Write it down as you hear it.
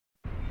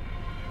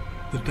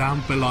The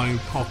Down Below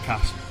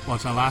podcast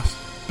was our last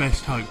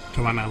best hope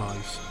to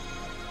analyse.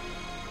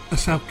 A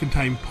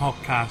self-contained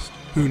podcast,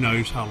 who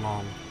knows how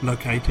long,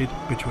 located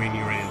between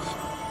your ears.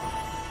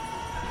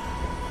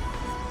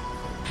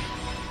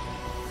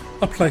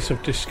 A place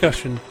of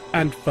discussion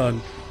and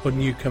fun for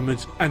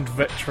newcomers and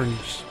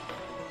veterans.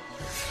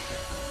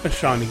 A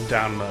shining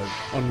download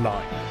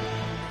online.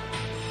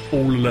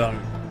 All alone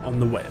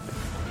on the web.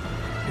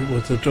 It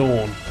was the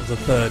dawn of the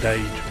third age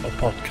of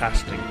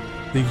podcasting.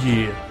 The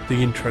year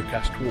the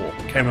Introcast War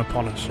came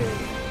upon us all.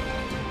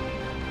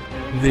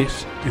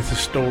 This is the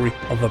story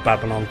of the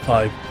Babylon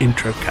 5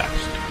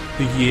 Introcast.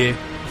 The year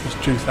was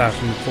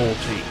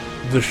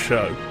 2014. The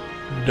show,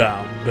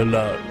 Down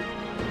Below.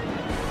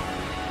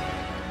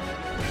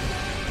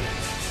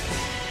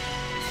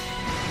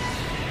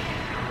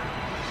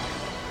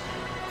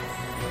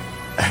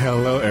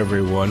 Hello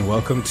everyone,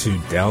 welcome to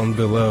Down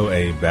Below,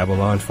 a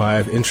Babylon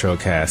 5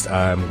 Introcast.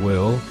 I'm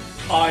Will.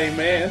 I'm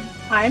Ann.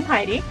 I'm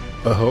Heidi.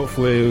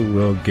 Hopefully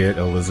we'll get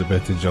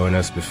Elizabeth to join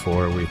us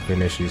before we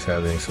finish. She's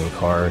having some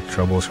car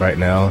troubles right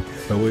now.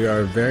 But we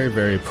are very,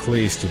 very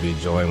pleased to be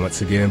joined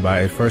once again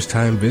by a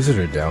first-time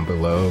visitor down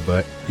below.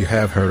 But you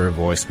have heard her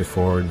voice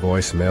before in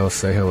voicemail.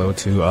 Say hello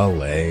to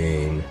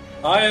Elaine.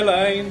 Hi,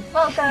 Elaine.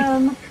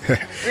 Welcome.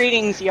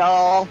 Greetings,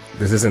 y'all.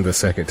 This isn't the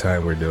second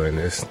time we're doing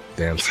this.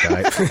 Damn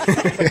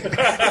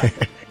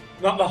Skype.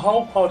 Not the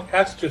whole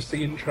podcast, just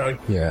the intro.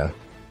 Yeah.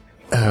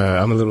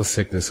 I'm a little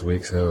sick this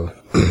week, so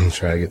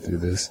try to get through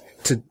this.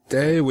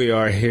 Today we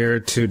are here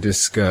to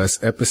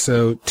discuss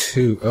episode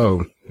 2.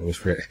 Oh,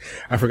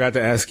 I forgot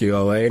to ask you,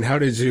 Elaine, how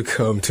did you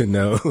come to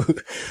know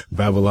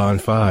Babylon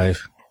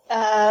 5?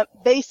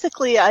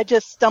 Basically, I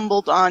just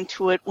stumbled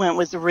onto it when it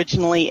was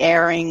originally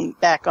airing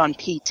back on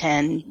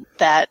P10.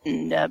 That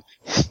and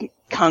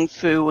Kung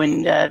Fu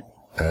and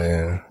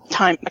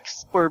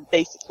Timex were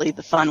basically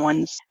the fun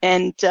ones.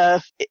 And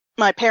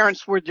my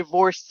parents were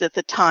divorced at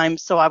the time,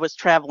 so I was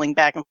traveling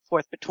back and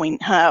forth between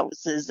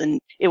houses, and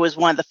it was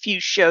one of the few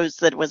shows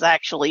that was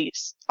actually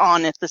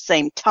on at the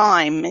same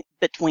time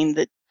between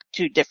the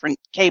two different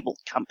cable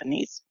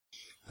companies.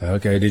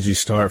 Okay, did you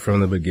start from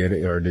the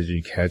beginning, or did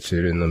you catch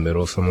it in the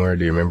middle somewhere?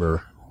 Do you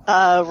remember?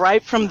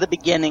 Right from the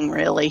beginning,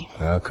 really.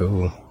 Oh,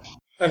 cool.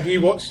 Have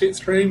you watched it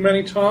through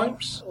many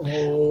times?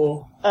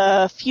 Or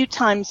a few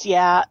times,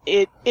 yeah.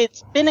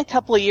 It's been a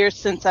couple of years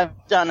since I've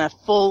done a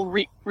full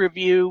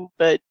review,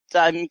 but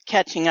I'm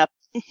catching up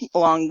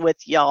along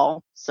with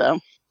y'all, so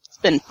it's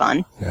been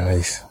fun.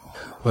 Nice.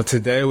 Well,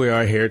 today we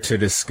are here to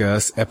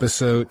discuss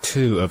episode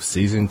 2 of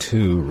season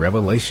 2,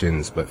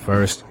 Revelations. But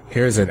first,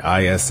 here's an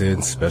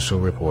ISN special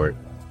report.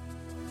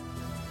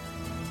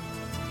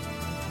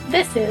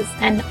 This is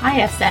an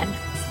ISN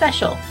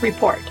special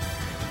report.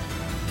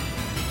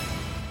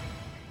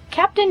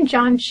 Captain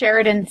John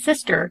Sheridan's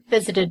sister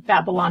visited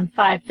Babylon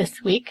 5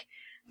 this week.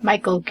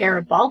 Michael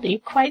Garibaldi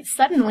quite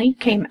suddenly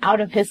came out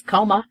of his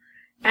coma.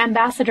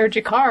 Ambassador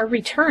G'Kar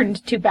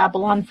returned to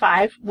Babylon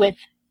 5 with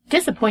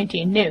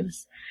disappointing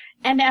news.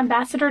 And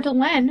Ambassador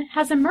Delenn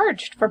has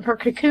emerged from her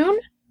cocoon,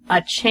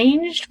 a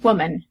changed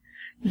woman.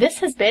 This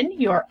has been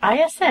your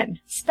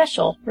ISN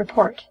special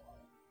report.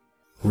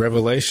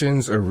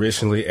 Revelations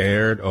originally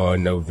aired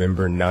on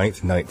November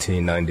 9th,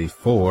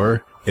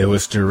 1994. It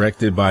was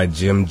directed by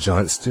Jim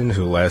Johnston,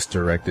 who last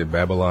directed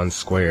Babylon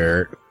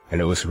Squared,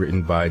 and it was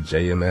written by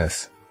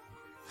JMS.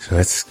 So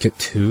let's get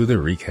to the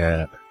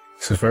recap.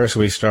 So first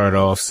we start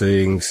off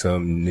seeing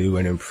some new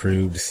and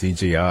improved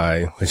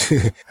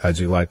CGI. How'd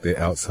you like the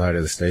outside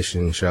of the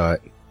station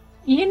shot?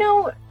 You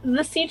know,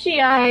 the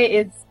CGI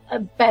is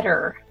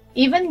better.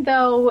 Even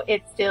though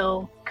it's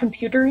still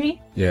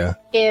computery, yeah,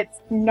 it's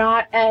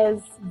not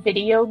as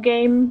video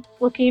game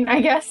looking,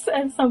 I guess,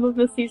 as some of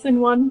the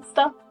season 1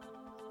 stuff.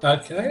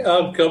 Okay,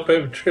 I've got a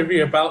bit of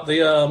trivia about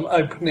the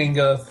opening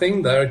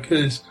thing there,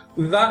 because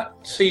that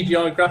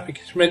CGI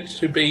graphic is meant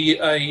to be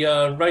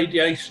a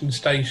radiation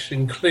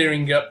station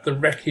clearing up the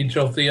wreckage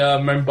of the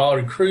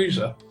Minbari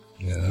cruiser.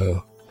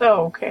 No.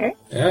 Oh, okay.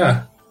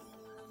 Yeah.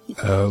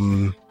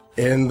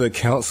 In the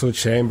council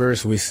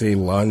chambers, we see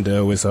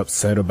Londo is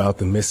upset about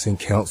the missing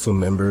council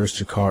members,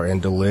 G'Kar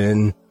and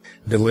Delenn.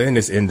 Delenn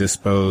is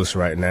indisposed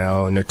right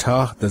now.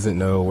 Na'Toth doesn't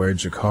know where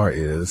G'Kar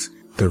is.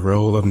 The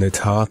role of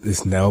Na'Toth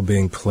is now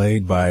being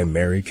played by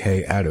Mary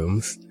Kay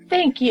Adams.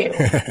 Thank you.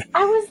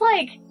 I was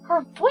like,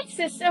 her voice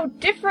is so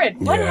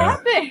different. What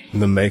happened?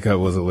 The makeup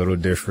was a little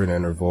different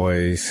in her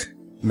voice.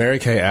 Mary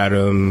Kay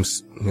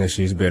Adams,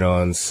 she's been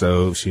on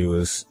Soap, she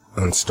was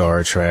on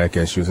Star Trek,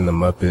 and she was in The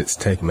Muppets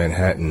Take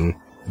Manhattan.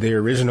 The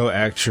original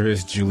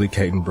actress, Julie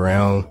Caitlin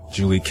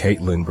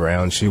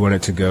Brown, she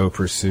wanted to go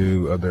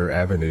pursue other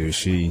avenues.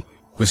 She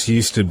was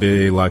used to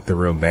be like the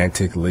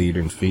romantic lead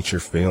in feature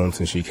films,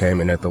 and she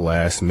came in at the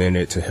last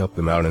minute to help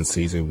them out in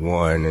season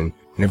 1, and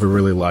never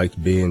really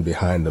liked being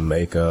behind the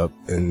makeup.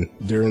 And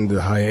during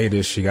the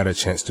hiatus, she got a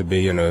chance to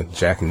be in a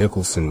Jack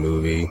Nicholson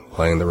movie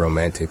playing the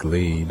romantic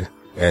lead,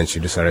 and she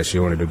decided she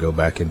wanted to go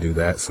back and do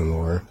that some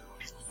more.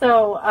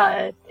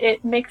 also,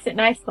 it makes it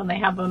nice when they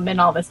have them in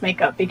all this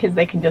makeup because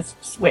they can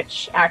just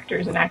switch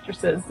actors and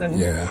actresses, and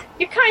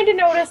you kind of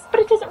notice, but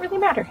it doesn't really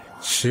matter.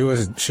 She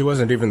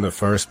wasn't even the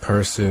first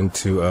person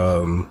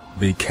to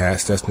be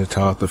cast as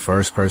Na'Toth. The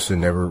first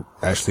person never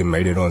actually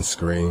made it on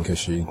screen because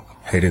she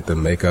hated the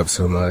makeup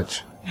so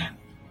much.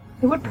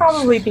 It would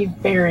probably be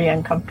very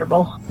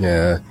uncomfortable.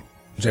 Yeah.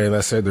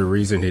 JMS said the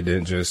reason he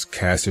didn't just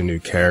cast a new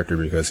character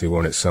because he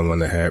wanted someone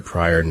that had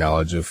prior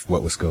knowledge of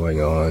what was going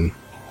on.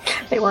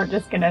 They weren't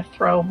just going to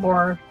throw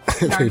more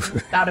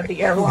Nargans out of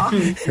the airlock.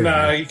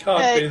 No, you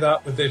can't do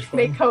that with this one.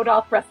 May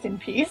Kodoth rest in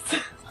peace.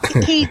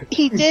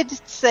 He did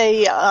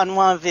say on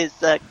one of his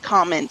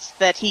comments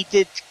that he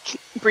did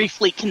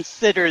briefly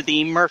consider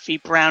the Murphy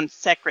Brown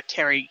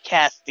secretary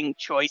casting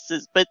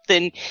choices, but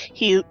then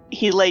he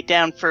laid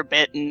down for a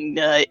bit and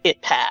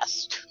it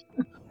passed.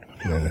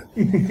 Yeah.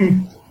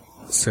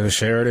 So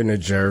Sheridan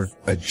adjourns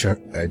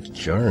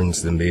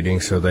the meeting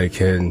so they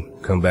can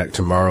come back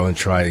tomorrow and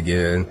try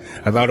again.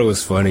 I thought it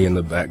was funny in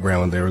the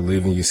background when they were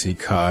leaving. You see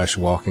Kosh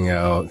walking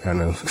out,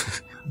 kind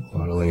of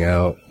waddling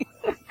out.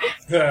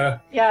 Yeah.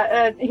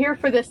 Yeah, here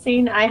for this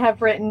scene I have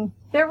written,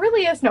 there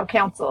really is no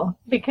council,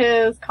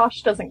 because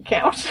Kosh doesn't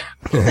count.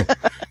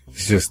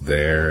 He's just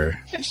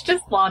there. It's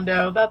just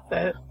Londo, that's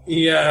it.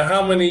 Yeah,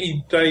 how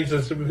many days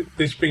has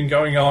this been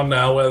going on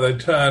now where they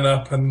turn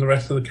up and the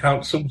rest of the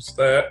council's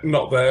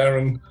not there,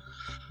 and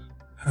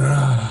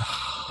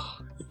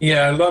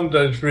yeah,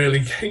 Londo's really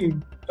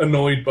getting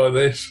annoyed by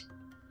this.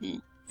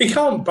 He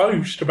can't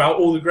boast about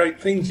all the great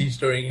things he's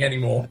doing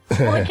anymore.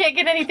 Well, he can't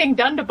get anything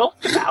done to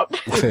boast about.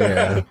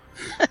 Yeah.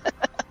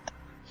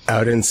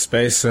 Out in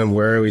space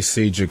somewhere, we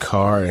see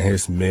Jakar and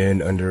his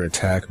men under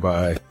attack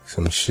by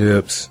some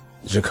ships.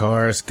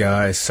 Jakar's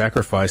guys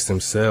sacrifice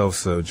themselves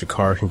so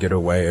Jakar can get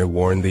away and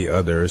warn the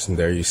others, and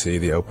there you see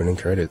the opening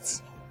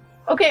credits.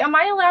 Okay, am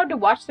I allowed to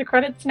watch the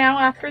credits now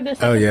after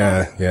this episode? Oh,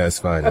 yeah, it's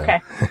fine.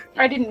 Okay.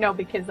 I didn't know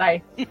because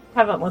I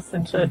haven't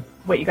listened to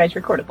what you guys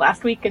recorded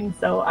last week, and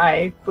so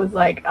I was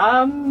like,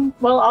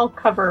 well, I'll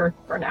cover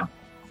for now.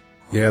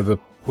 Yeah, the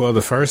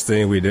first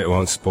thing we didn't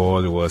want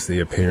spoiled was the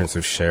appearance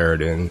of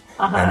Sheridan,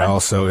 and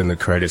also in the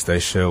credits they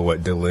show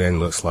what Delenn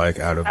looks like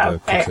out of the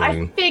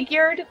cocoon. I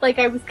figured,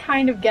 I was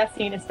kind of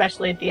guessing,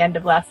 especially at the end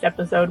of last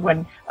episode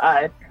when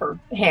her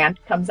hand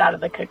comes out of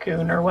the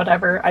cocoon or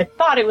whatever. I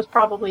thought it was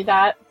probably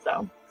that,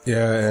 so.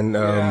 Yeah, and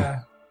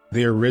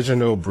the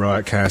original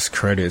broadcast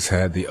credits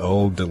had the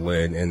old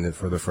Delenn in it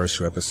for the first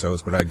 2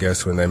 episodes, but I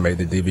guess when they made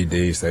the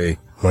DVDs, they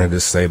wanted to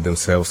save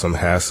themselves some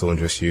hassle and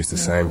just use the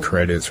same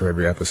credits for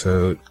every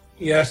episode.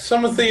 Yeah,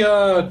 some of the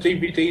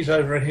DVDs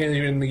over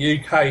here in the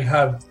UK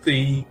have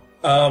the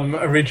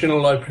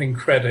original opening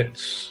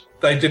credits.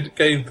 They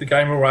gave the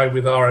game away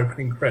with our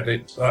opening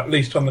credits, at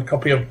least on the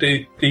copy of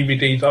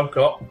DVDs I've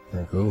got.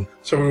 Very cool.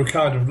 So we were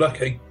kind of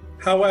lucky.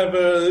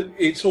 However,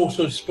 it's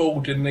also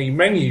spoiled in the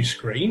menu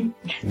screen.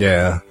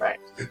 Yeah. Right.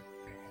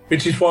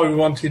 Which is why we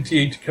wanted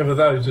you to cover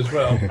those as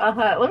well.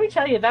 Let me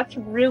tell you, that's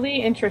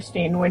really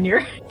interesting when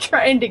you're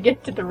trying to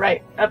get to the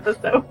right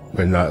episode.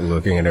 But not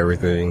looking at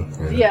everything.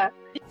 Yeah.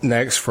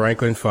 Next,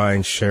 Franklin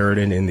finds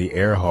Sheridan in the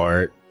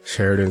Earhart.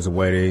 Sheridan's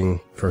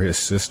waiting for his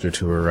sister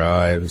to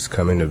arrive. He's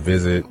coming to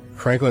visit.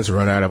 Franklin's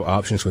run out of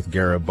options with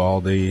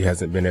Garibaldi. He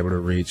hasn't been able to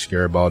reach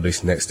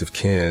Garibaldi's next of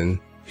kin.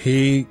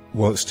 He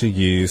wants to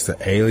use the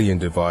alien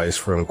device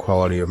from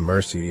Quality of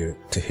Mercy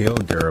to heal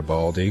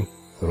Garibaldi.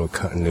 Little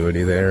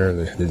continuity there.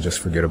 Didn't just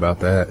forget about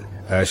that.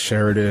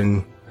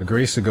 Sheridan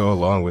agrees to go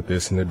along with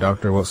this, and the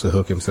doctor wants to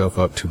hook himself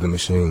up to the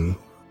machine.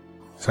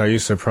 So are you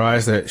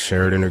surprised that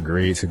Sheridan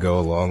agreed to go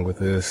along with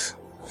this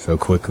so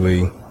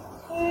quickly?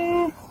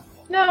 No,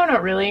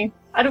 not really.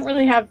 I don't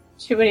really have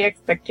too many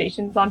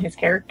expectations on his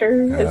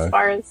character as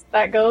far as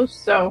that goes,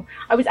 so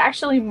I was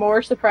actually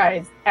more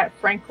surprised at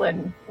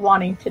Franklin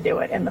wanting to do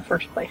it in the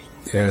first place.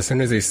 Yeah, as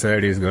soon as he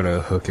said he's going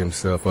to hook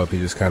himself up, he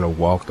just kind of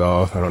walked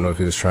off. I don't know if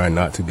he was trying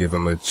not to give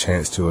him a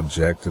chance to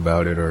object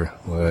about it or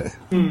what.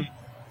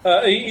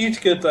 It's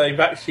good they've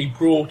actually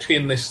brought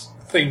in this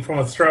thing from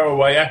a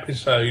throwaway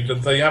episode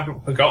and they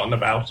haven't forgotten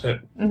about it.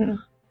 Mm-hmm.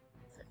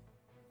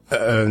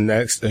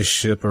 Next, a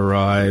ship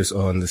arrives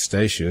on the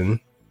station.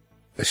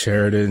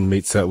 Sheridan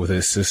meets up with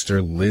his sister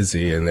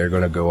Lizzie, and they're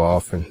going to go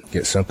off and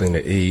get something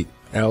to eat.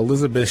 Now,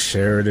 Elizabeth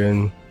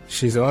Sheridan,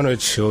 she was on a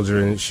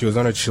children's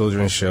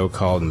show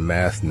called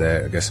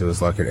MathNet. I guess it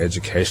was like an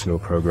educational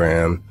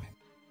program.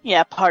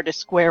 Yeah, part of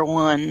Square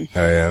One.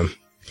 I am.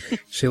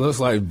 She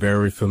looks like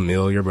very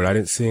familiar, but I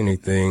didn't see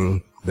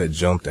anything that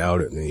jumped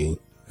out at me.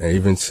 And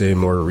even seeing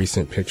more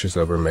recent pictures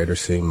of her made her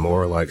seem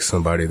more like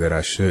somebody that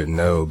I should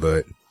know,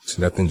 but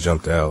nothing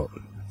jumped out.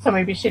 So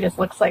maybe she just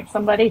looks like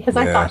somebody, because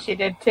I thought she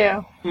did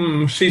too.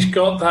 She's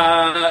got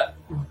that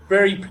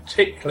very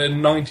particular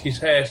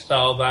 90s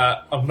hairstyle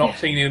that I've not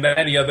seen in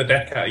any other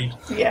decade.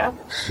 Yeah.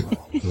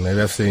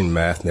 Maybe I've seen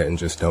MathNet and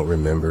just don't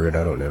remember it.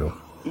 I don't know.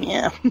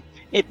 Yeah.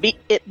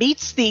 It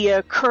beats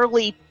the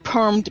curly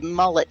permed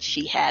mullet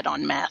she had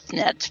on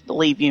MathNet,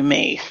 believe you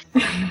me.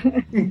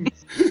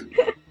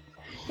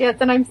 Yes,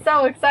 and I'm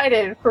so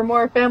excited for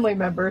more family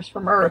members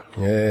from Earth.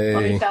 Yay.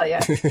 Let me tell you.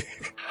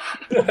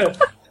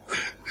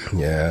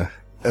 Yeah.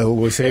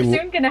 We'll say They're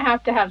soon going to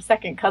have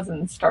second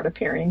cousins start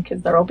appearing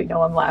because there will be no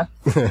one left.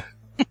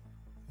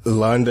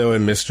 Londo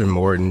and Mr.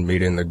 Morton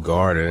meet in the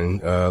garden.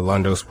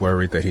 Londo's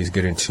worried that he's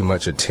getting too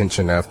much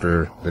attention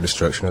after the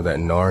destruction of that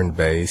Narn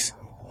base.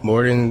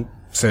 Morton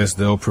says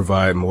they'll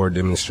provide more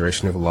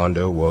demonstration if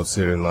Londo wants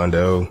it, and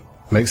Londo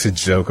makes a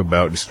joke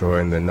about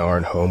destroying the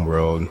Narn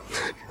homeworld.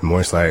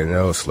 Morton's like,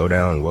 no, slow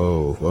down,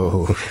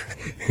 whoa.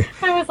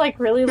 I was like,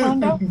 really,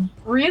 Londo?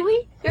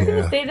 Really? You're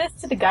going to say this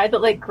to the guy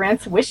that, like,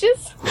 grants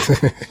wishes?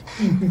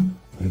 The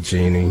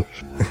genie.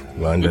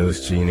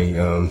 Londo's genie.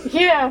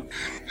 Yeah.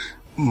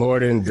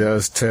 Morton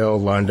does tell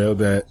Londo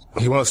that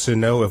he wants to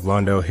know if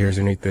Londo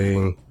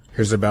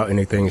hears about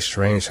anything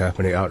strange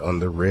happening out on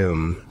the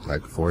rim,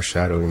 like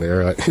foreshadowing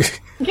there.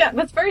 Like Yeah,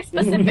 that's very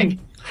specific.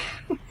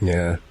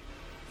 Yeah.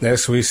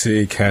 Next we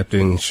see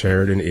Captain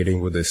Sheridan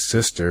eating with his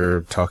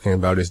sister, talking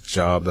about his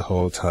job the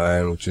whole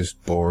time, which is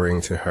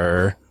boring to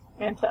her.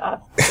 And to us.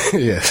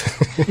 Yes.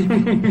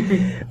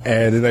 And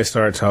then they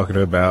start talking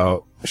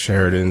about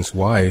Sheridan's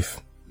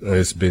wife.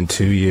 It's been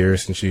 2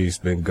 years since she's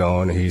been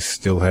gone, and he's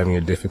still having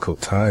a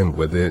difficult time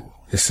with it.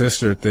 His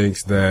sister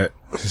thinks that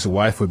his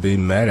wife would be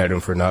mad at him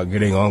for not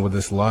getting on with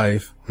his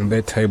life, and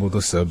they table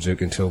the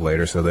subject until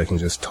later so they can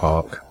just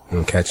talk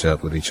and catch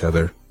up with each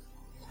other.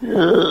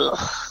 Ugh.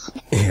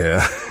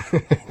 Yeah.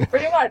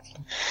 Pretty much.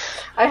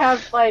 I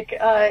have, like,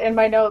 in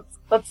my notes,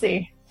 let's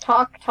see,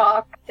 talk,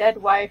 dead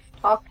wife,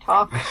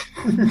 talk.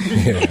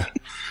 Yeah.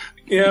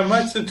 Yeah,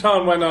 most of the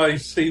time when I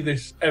see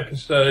this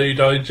episode,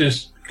 I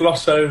just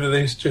gloss over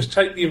this, just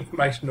take the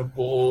information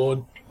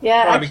aboard,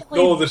 Yeah, try and actually,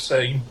 ignore the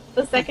scene.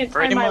 the second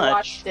Pretty time I much.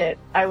 watched it,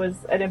 I was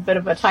at a bit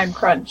of a time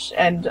crunch,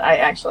 and I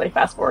actually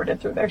fast-forwarded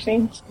through their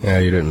scenes. Yeah,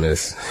 you didn't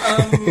miss.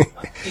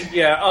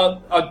 Yeah,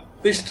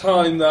 this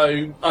time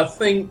though, I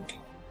think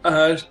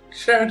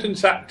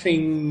Sheridan's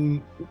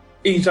acting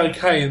is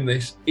okay in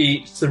this.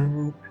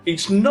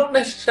 It's not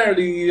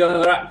necessarily the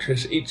other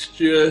actress. It's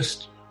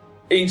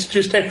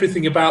just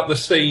everything about the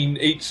scene.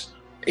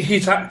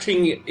 His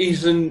acting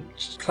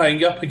isn't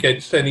playing up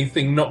against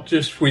anything, not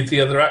just with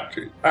the other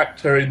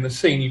actor in the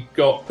scene. You've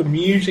got the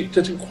music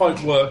doesn't quite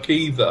work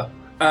either,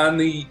 and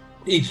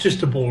it's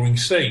just a boring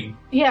scene.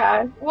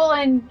 Yeah, well,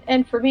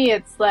 and for me,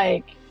 it's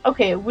like,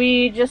 okay,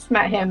 we just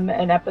met him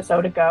an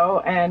episode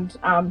ago, and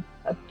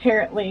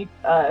apparently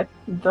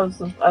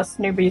those of us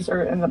newbies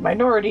are in the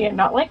minority and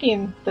not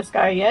liking this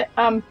guy yet.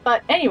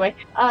 But anyway,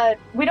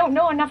 we don't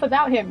know enough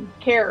about him,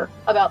 care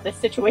about this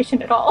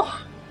situation at all.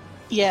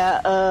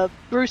 Yeah,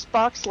 Bruce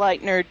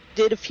Boxleitner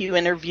did a few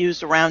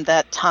interviews around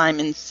that time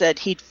and said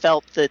he'd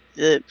felt that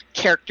the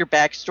character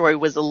backstory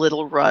was a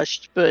little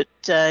rushed, but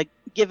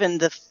given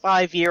the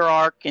 5-year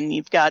arc and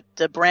you've got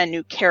a brand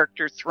new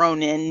character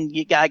thrown in,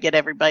 you gotta get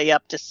everybody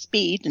up to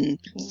speed, and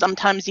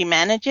sometimes you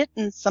manage it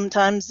and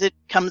sometimes it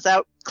comes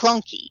out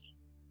clunky.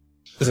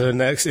 So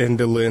next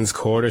into Lynn's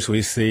quarters,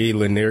 we see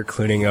Lanier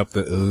cleaning up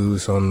the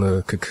ooze on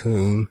the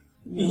cocoon.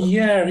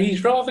 Yeah,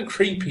 he's rather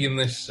creepy in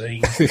this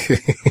scene.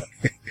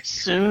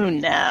 Soon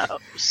now.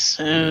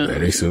 Soon.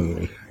 Very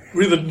soon.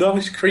 With a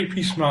nice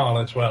creepy smile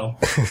as well.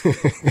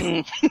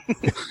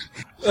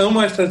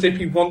 Almost as if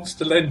he wants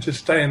to Len to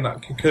stay in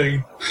that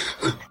cocoon.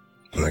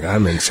 Like,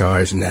 I'm in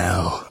charge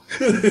now.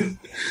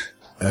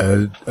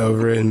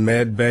 Over in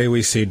Med Bay,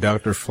 we see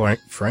Dr.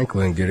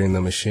 Franklin getting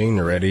the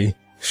machine ready.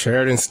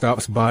 Sheridan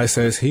stops by,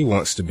 says he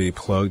wants to be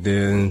plugged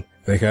in.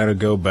 They kind of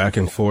go back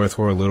and forth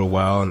for a little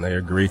while, and they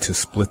agree to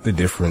split the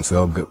difference.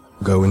 They'll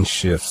go in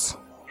shifts.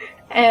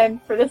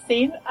 And for this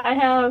scene, I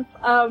have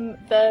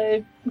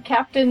the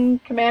captain,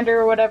 commander,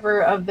 or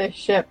whatever of this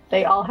ship.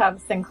 They all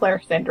have Sinclair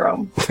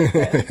syndrome.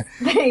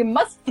 They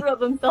must throw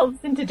themselves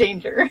into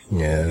danger.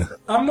 Yeah.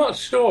 I'm not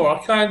sure.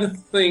 I kind of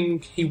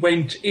think he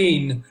went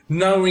in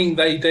knowing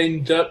they'd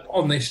end up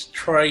on this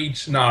trade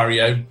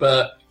scenario,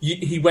 but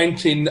he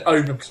went in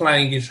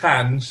overplaying his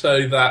hand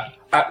so that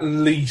at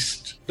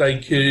least they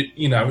could,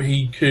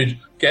 he could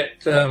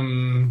get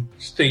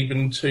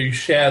Stephen to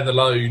share the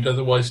load.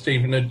 Otherwise,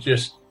 Stephen would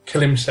just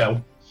kill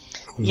himself.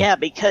 Yeah,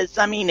 because,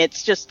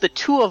 it's just the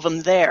two of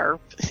them there.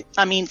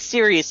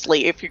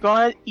 Seriously, if you're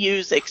going to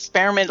use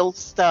experimental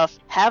stuff,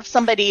 have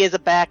somebody as a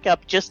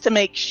backup just to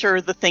make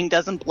sure the thing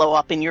doesn't blow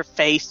up in your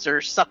face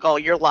or suck all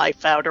your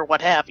life out or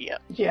what have you.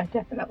 Yeah,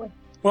 definitely.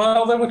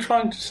 Well, they were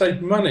trying to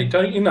save money,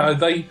 don't you know?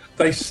 They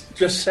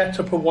just set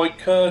up a white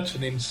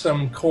curtain in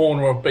some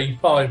corner of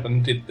B5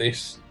 and did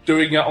this,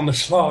 doing it on the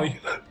sly.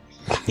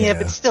 Yeah,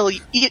 but still,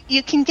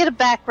 you can get a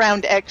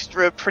background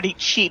extra pretty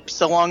cheap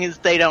so long as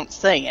they don't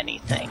say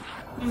anything.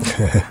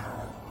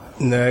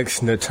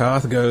 Next,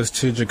 Natath goes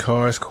to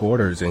Jakar's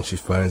quarters and she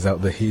finds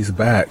out that he's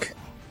back.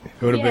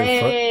 It would have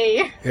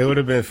been It would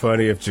have been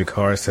funny if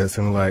Jakar said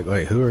something like,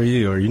 "Wait, who are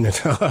you? Are you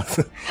Natath?"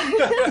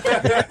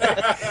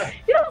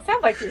 You don't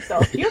sound like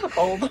yourself. You have a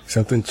cold.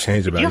 Something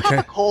changed about You it. have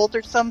a cold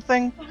or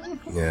something?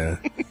 Yeah.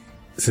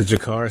 So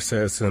Jakar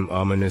says some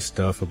ominous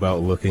stuff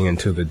about looking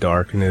into the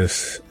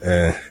darkness.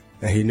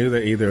 And he knew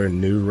that either a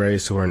new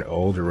race or an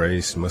old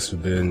race must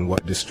have been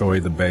what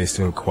destroyed the base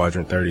in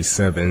Quadrant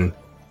 37,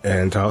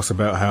 and talks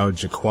about how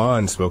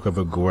Jaquan spoke of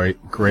a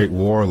great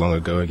war long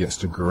ago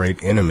against a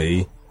great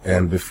enemy,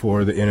 and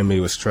before the enemy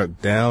was struck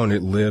down,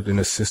 it lived in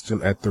a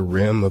system at the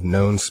rim of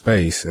known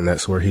space, and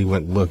that's where he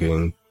went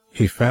looking.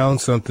 He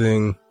found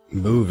something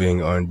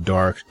moving on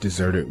dark,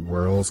 deserted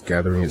worlds,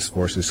 gathering its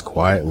forces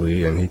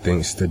quietly, and he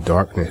thinks the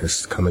darkness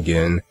has come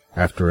again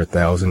after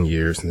 1,000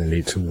 years and they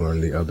need to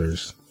warn the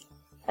others.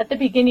 At the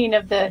beginning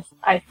of this,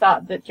 I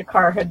thought that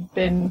G'Kar had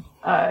been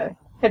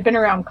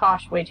around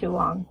Kosh way too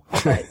long.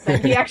 But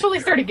then he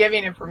actually started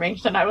giving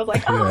information. I was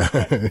like, oh.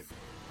 Yeah.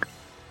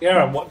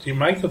 Yeah, and what do you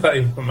make of that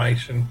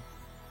information?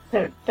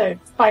 The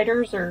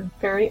spiders are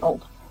very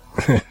old.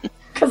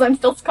 Because I'm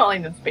still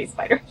calling them space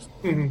spiders.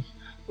 Mm-hmm.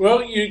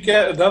 Well, you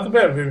get another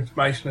bit of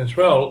information as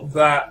well,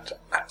 that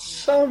at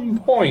some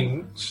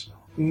point,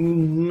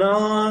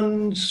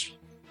 nuns,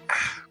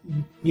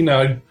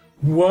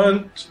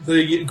 weren't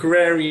the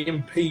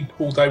agrarian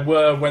people they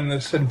were when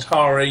the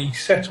Centauri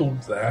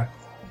settled there.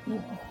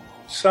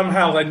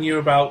 Somehow they knew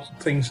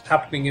about things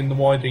happening in the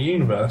wider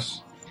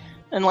universe.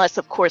 Unless,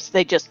 of course,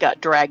 they just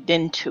got dragged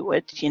into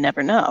it. You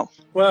never know.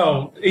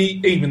 Well,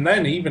 even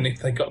then, even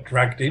if they got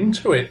dragged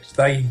into it,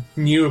 they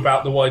knew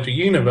about the wider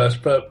universe,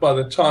 but by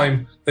the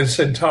time the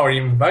Centauri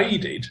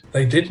invaded,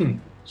 they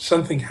didn't.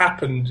 Something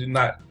happened in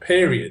that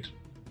period.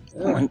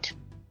 Point.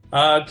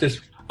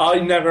 I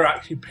never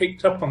actually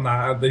picked up on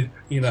that,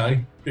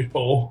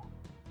 before.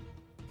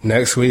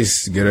 Next, we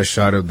get a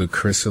shot of the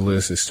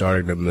chrysalis is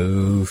starting to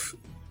move.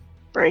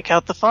 Break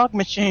out the fog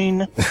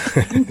machine.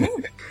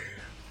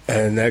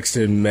 And next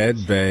in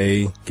Med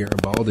Bay,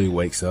 Garibaldi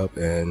wakes up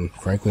and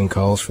Franklin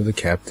calls for the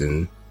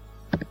captain.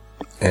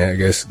 And I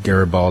guess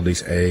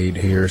Garibaldi's aide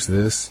hears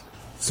this.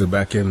 So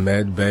back in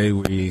Med Bay,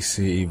 we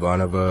see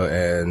Ivanova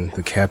and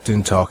the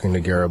captain talking to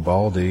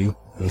Garibaldi.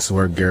 And so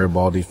where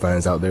Garibaldi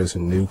finds out there's a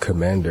new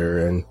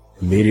commander and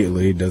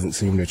immediately doesn't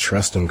seem to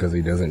trust him because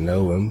he doesn't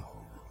know him.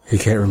 He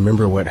can't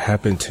remember what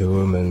happened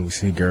to him, and we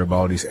see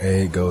Garibaldi's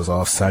aide goes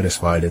off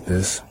satisfied at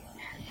this.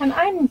 And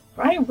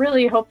I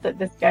really hope that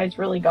this guy's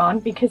really gone,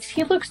 because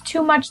he looks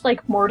too much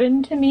like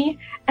Morden to me,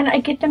 and I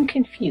get them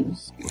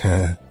confused.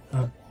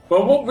 Well,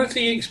 what was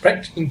he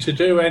expecting to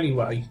do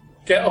anyway?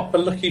 Get off a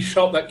lucky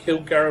shot that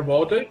killed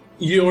Garibaldi?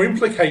 You're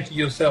implicating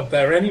yourself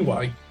there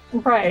anyway.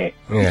 Right.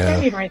 Yeah. He's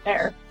standing right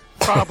there.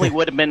 Probably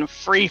would have been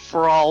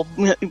free-for-all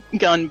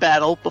gun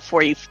battle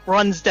before he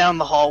runs down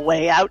the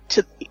hallway out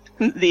to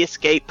the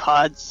escape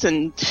pods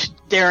and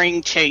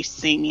daring chase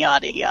scene,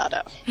 yada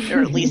yada. Or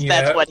at least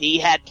that's what he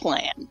had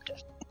planned.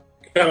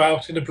 Go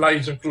out in a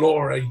blaze of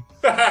glory.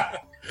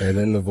 And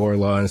then the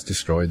Vorlons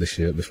destroy the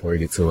ship before he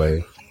gets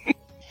away.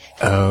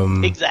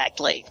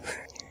 Exactly.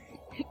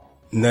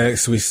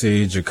 Next, we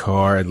see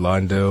G'Kar and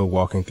Londo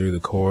walking through the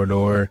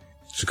corridor.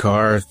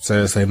 G'Kar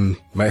says they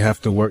might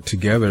have to work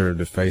together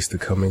to face the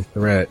coming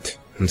threat.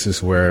 This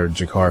is where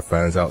G'Kar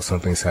finds out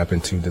something's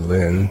happened to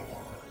Delenn.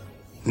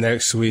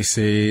 Next, we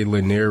see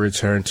Lennier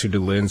return to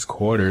Delenn's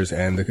quarters,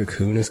 and the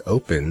cocoon is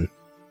open.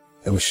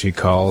 She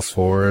calls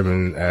for him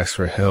and asks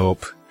for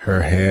help.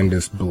 Her hand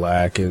is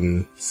black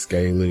and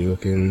scaly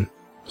looking.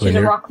 She's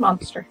a rock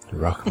monster.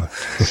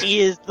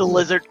 She is the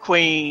lizard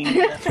queen.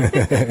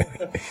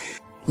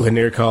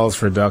 Lennier calls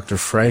for Dr.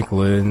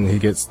 Franklin. He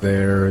gets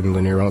there, and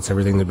Lennier wants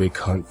everything to be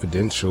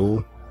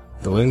confidential.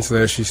 Delenn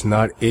says she's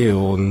not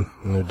ill, and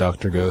the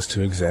doctor goes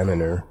to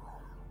examine her.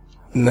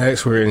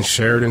 Next, we're in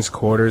Sheridan's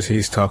quarters.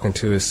 He's talking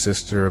to his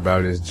sister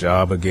about his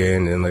job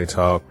again, and they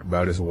talk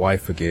about his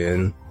wife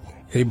again.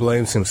 He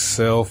blames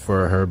himself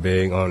for her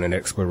being on an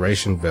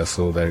exploration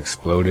vessel that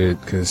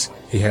exploded because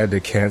he had to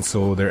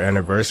cancel their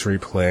anniversary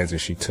plans and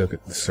she took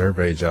the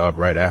survey job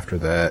right after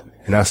that.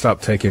 And I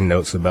stopped taking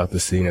notes about the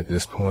scene at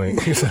this point.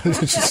 I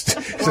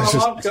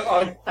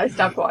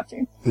stopped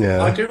watching.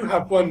 Yeah. I do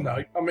have one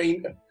note. I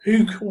mean,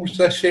 who calls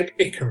their ship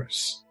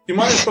Icarus? You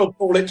might as well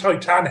call it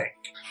Titanic.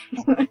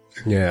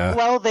 Yeah.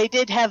 Well, they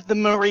did have the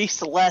Marie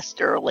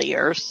Celeste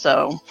earlier,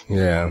 so...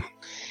 Yeah.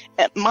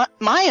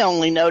 My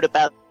only note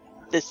about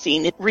this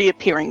scene, it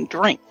reappearing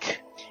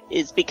drink,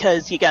 is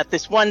because you got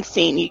this one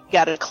scene, you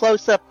got a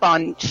close-up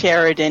on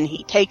Sheridan,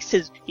 he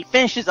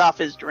finishes off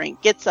his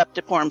drink, gets up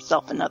to pour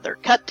himself another,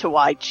 cut to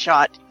wide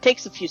shot,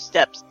 takes a few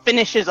steps,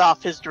 finishes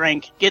off his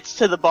drink, gets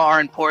to the bar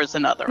and pours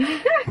another.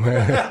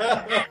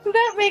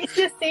 That makes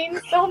this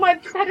scene so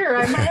much better.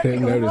 I might have to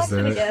go watch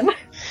it again.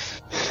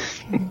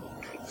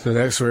 So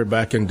next we're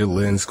back in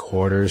Delenn's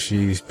quarters.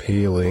 She's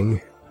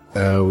peeling.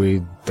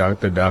 The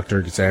doctor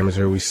examines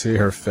her. We see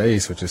her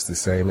face, which is the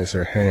same as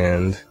her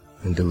hand.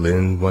 And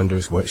Delenn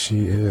wonders what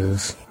she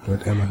is.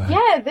 What am I?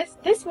 Yeah,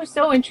 this was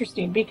so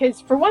interesting because,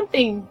 for one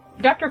thing,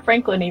 Dr.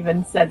 Franklin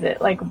even says it.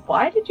 Like,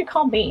 why did you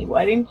call me?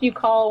 Why didn't you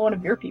call one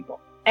of your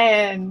people?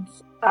 And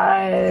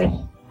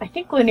I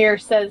think Lennier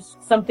says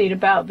something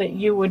about that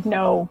you would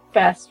know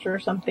best or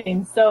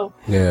something. So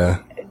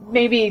yeah,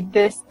 maybe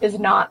this is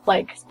not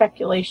like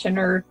speculation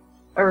or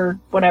or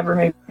whatever,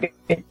 maybe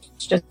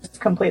it's just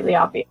completely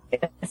obvious.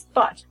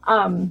 But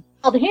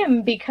called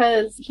him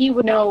because he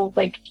would know,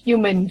 like,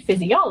 human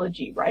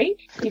physiology, right?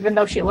 Even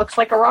though she looks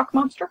like a rock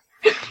monster.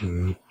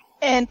 Mm-hmm.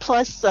 And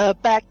plus,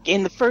 back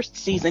in the first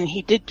season,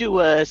 he did do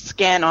a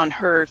scan on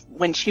her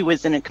when she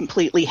was in a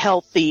completely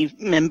healthy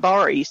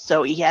Minbari,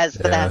 so he has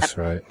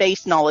that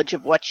base knowledge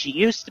of what she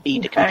used to be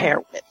to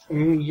compare with.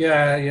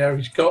 Yeah,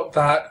 he's got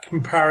that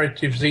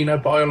comparative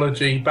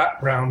xenobiology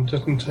background,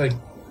 doesn't he?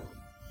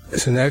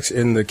 So next,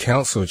 in the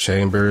council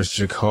chambers,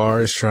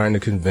 G'Kar is trying to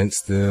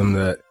convince them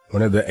that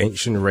one of the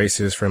ancient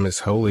races from his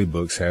holy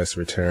books has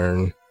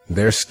returned.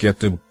 They're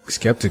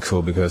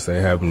skeptical because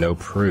they have no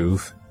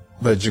proof.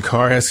 But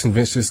G'Kar has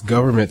convinced his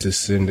government to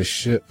send a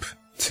ship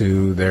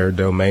to their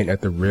domain at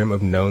the rim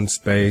of known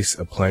space,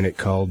 a planet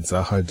called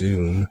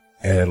Zahadun.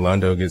 And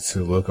Londo gets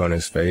a look on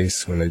his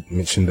face when they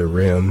mention the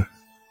rim.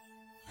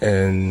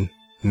 And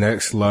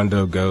next,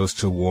 Londo goes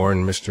to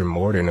warn Mr.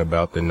 Morden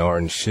about the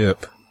Narn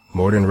ship.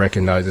 Morden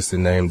recognizes the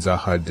name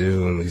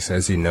Zahadun. He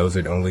says he knows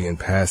it only in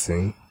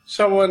passing.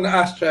 Someone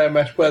asked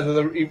JMS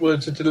whether it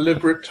was a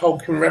deliberate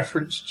Tolkien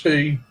reference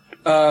to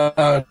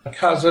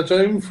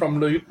Khazad-dûm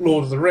from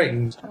Lord of the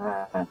Rings.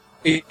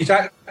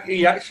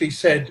 He actually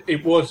said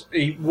it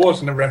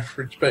wasn't a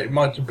reference, but it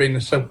might have been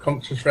a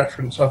subconscious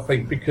reference, I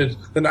think, because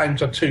the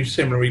names are too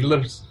similar. He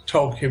loves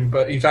Tolkien,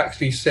 but he's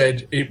actually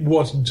said it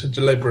wasn't a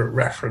deliberate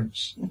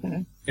reference.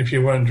 Mm-hmm. If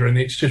you're wondering,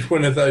 it's just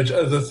one of those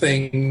other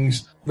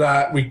things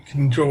that we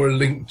can draw a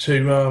link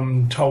to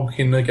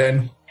Tolkien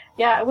again.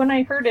 Yeah, when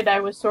I heard it, I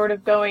was sort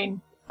of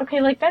going,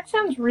 okay, like, that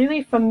sounds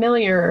really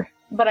familiar,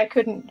 but I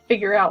couldn't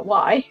figure out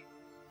why.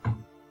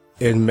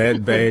 In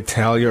Medbay,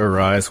 Talia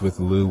arrives with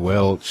Lou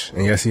Welch,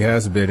 and yes, he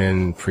has been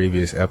in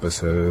previous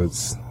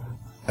episodes.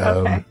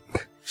 Okay.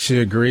 She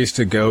agrees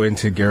to go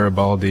into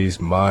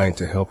Garibaldi's mind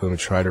to help him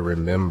try to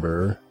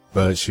remember,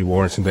 but she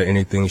warns him that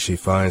anything she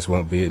finds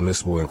won't be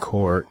admissible in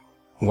court.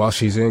 While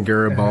she's in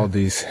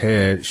Garibaldi's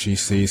head, she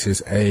sees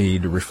his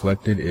aide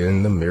reflected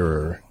in the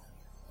mirror.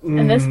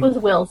 And this was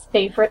Will's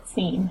favorite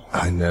scene.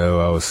 I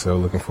know, I was so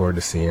looking forward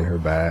to seeing her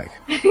back.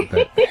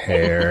 That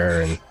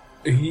hair and...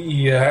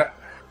 Yeah.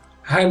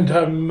 And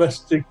her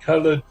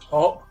mustard-coloured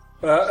top.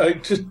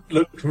 It just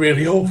looked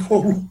really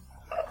awful.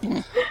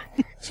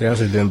 She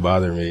also didn't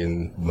bother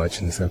me much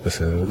in this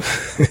episode.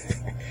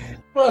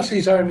 Well,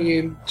 she's only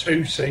in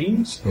 2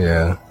 scenes.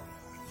 Yeah.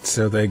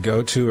 So they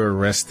go to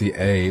arrest the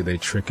aide. They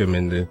trick him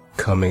into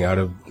coming out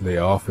of the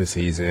office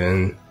he's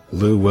in.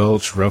 Lou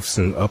Welch roughs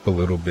him up a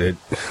little bit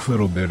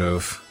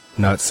of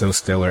not so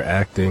stellar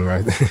acting,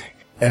 right?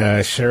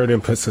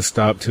 Sheridan puts a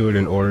stop to it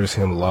and orders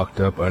him locked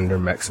up under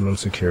maximum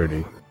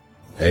security.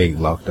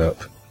 Locked up.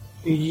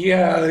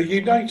 Yeah,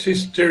 you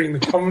noticed during the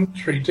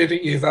commentary,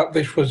 didn't you, that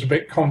this was a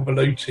bit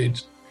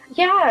convoluted?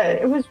 Yeah,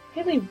 it was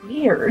really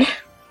weird.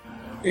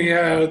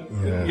 Yeah,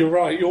 you're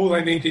right. All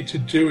they needed to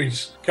do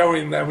is go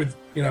in there with,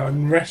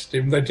 and arrest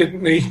him. They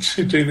didn't need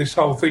to do this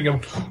whole thing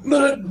of,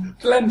 look,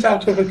 Len's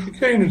out of a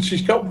cocoon and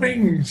she's got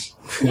wings.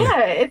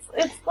 Yeah, it's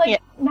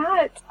like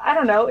not, I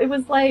don't know, it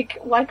was like,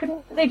 why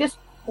couldn't they just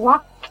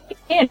walk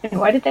in?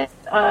 Why did they,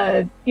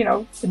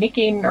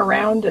 sneaking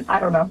around? And I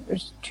don't know,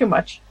 there's too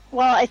much.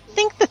 Well, I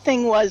think the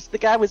thing was the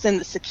guy was in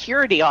the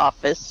security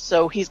office,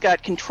 so he's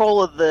got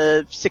control of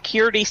the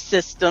security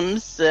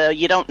systems.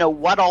 You don't know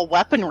what all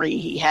weaponry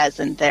he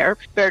has in there.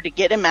 Better to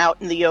get him out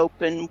in the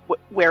open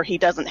where he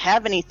doesn't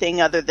have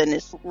anything other than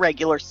his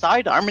regular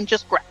sidearm and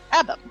just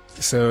grab him.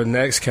 So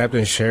next,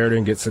 Captain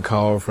Sheridan gets a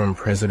call from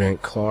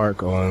President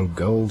Clark on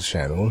Gold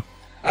Channel.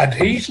 And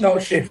he's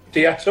not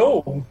shifty at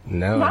all.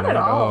 No, not at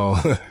all.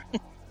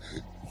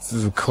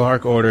 So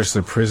Clark orders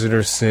the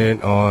prisoner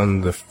sent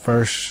on the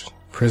first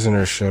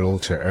prisoner shuttle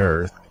to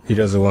Earth. He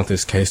doesn't want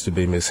this case to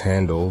be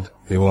mishandled.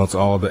 He wants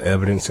all the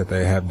evidence that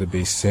they have to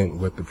be sent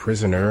with the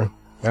prisoner.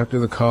 After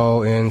the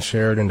call in,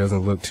 Sheridan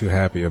doesn't look too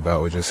happy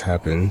about what just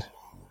happened.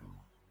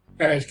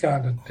 Yeah, it's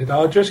kind of, did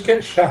I just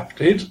get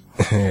shafted?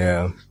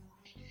 Yeah.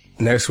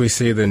 Next we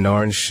see the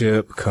Narn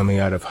ship coming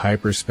out of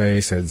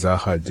hyperspace at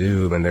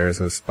Zahadûm, and there's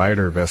a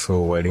spider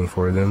vessel waiting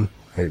for them.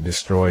 It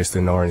destroys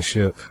the Narn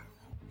ship.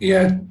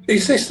 Yeah.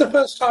 Is this the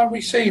first time we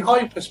see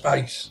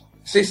hyperspace?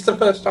 Is this the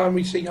first time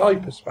we see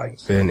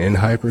hyperspace? Been in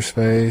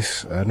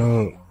hyperspace? I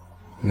don't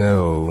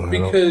know.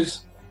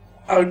 Because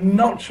I'm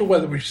not sure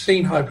whether we've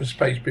seen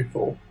hyperspace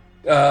before.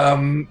 I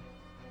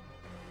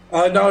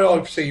know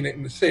I've seen it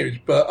in the series,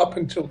 but up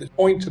until this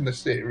point in the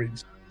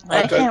series,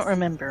 I can't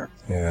remember.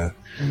 Yeah.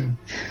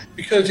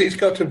 Because it's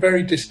got a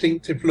very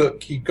distinctive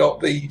look. You've got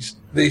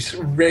this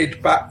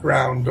red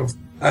background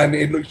and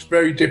it looks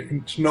very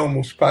different to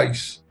normal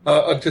space.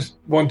 I just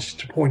wanted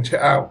to point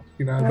it out,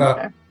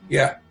 that,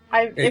 yeah.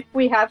 If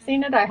we have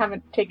seen it, I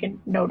haven't taken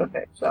note of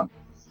it, so.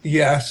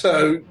 Yeah,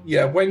 so,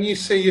 when you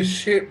see a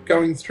ship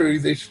going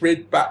through this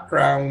red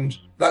background,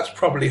 that's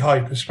probably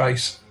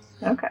hyperspace.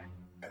 Okay.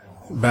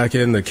 Back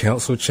in the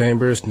council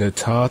chambers,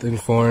 Natath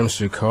informs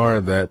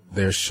G'Kar that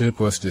their ship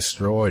was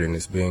destroyed and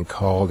is being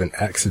called an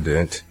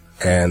accident,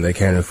 and they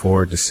can't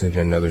afford to send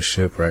another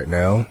ship right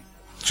now.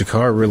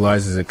 G'Kar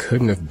realizes it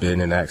couldn't have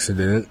been an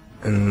accident,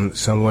 and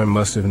someone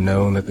must have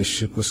known that the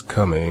ship was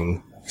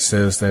coming. He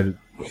says that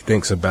he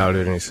thinks about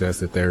it and he says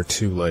that they're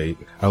too late.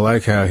 I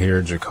like how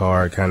here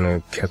G'Kar kind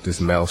of kept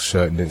his mouth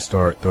shut and didn't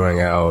start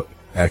throwing out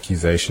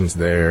accusations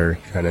there.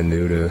 Kind of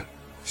knew to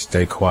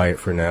stay quiet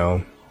for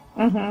now.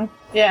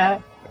 Yeah.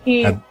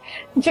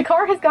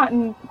 G'Kar has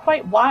gotten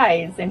quite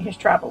wise in his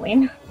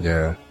traveling.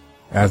 Yeah.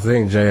 I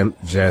think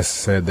Jess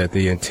said that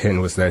the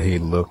intent was that he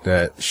looked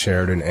at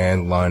Sheridan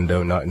and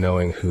Londo not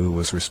knowing who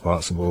was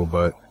responsible,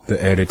 but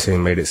the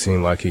editing made it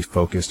seem like he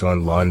focused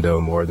on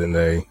Londo more than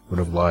they would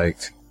have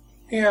liked.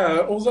 Yeah,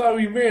 although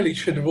he really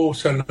should have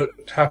also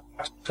looked at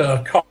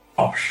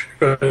Kosh,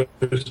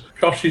 because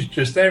Kosh is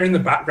just there in the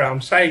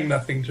background, saying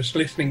nothing, just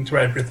listening to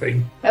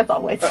everything. As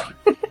always.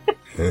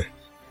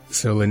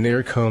 So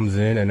Lennier comes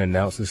in and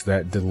announces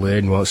that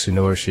Delenn wants to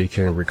know if she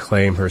can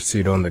reclaim her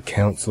seat on the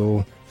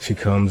council. She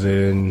comes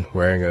in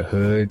wearing a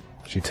hood.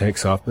 She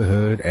takes off the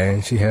hood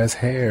and she has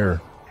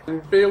hair. The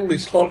reveal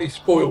is slightly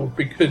spoiled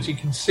because you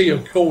can see a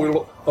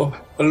coil of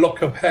a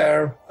lock of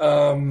hair,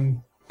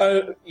 on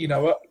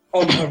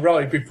her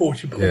right before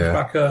she pulls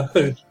back her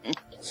hood.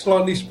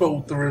 Slightly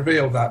spoiled the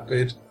reveal, that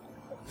did.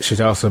 She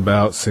talks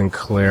about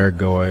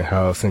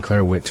how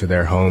Sinclair went to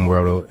their home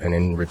world, and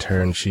in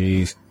return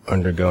she's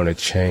undergone a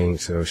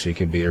change so she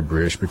can be a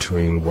bridge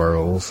between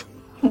worlds.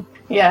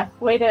 Yeah,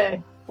 way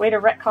to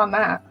retcon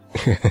that.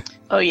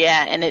 Oh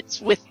yeah, and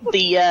it's with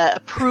the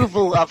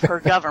approval of her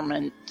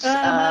government.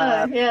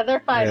 Yeah, they're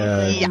fighting.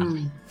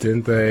 Yeah.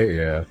 Didn't they?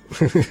 Yeah.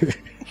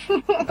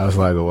 I was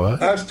like, what?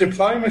 That's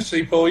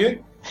diplomacy for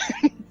you.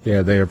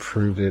 Yeah, they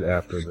approved it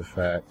after the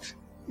fact.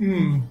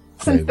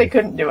 Since they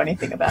couldn't do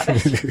anything about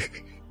it.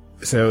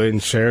 So in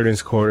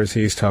Sheridan's quarters,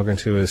 he's talking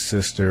to his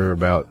sister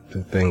about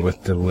the thing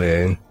with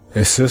Delenn.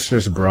 His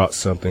sister's brought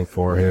something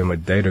for him, a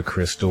data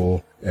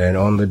crystal, and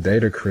on the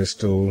data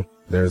crystal,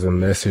 there's a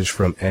message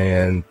from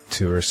Anne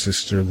to her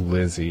sister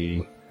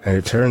Lizzie. And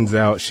it turns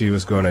out she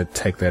was going to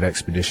take that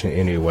expedition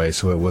anyway,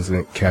 so it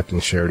wasn't Captain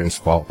Sheridan's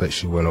fault that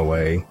she went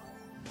away.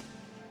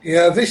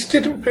 Yeah, this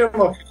didn't feel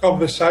like a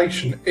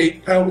conversation.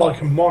 It felt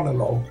like a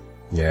monologue.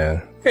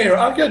 Yeah. Here,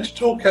 I'm going to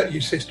talk at you,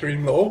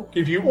 sister-in-law,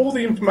 give you all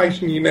the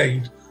information you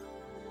need.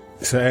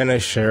 So Anna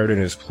Sheridan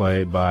is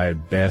played by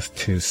Beth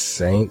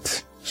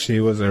Toussaint. She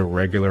was a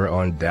regular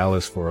on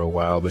Dallas for a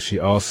while, but she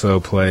also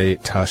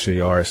played Tasha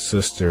Yar's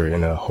sister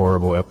in a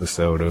horrible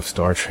episode of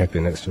Star Trek The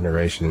Next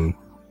Generation.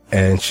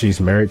 And she's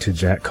married to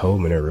Jack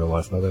Coleman in real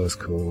life. Oh, that was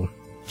cool.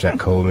 Jack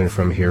Coleman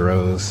from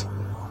Heroes.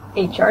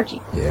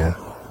 HRG. Yeah.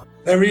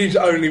 There is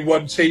only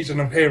one season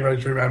of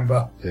Heroes,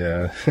 remember?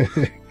 Yeah.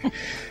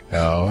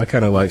 Oh, I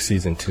kind of like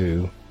season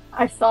 2.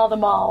 I saw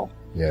them all.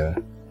 Yeah.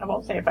 I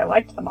won't say if I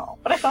liked them all,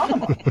 but I saw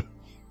them all.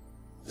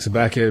 So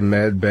back in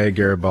Med Bay,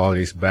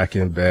 Garibaldi's back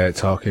in bed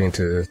talking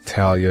to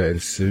Talia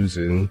and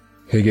Susan.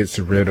 He gets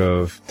rid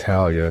of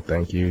Talia,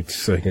 thank you,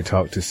 so he can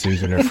talk to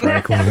Susan and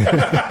Franklin.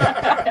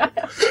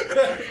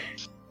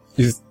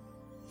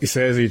 He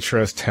says he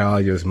trusts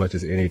Talia as much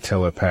as any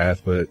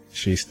telepath, but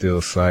she's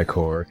still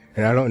Psychor.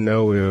 And I don't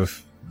know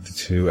if the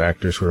two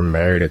actors were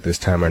married at this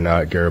time or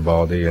not,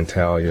 Garibaldi and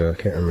Talia. I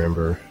can't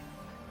remember.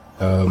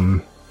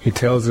 He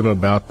tells him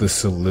about the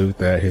salute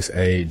that his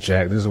aide,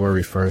 Jack, this is where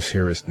we first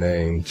hear his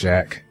name,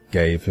 Jack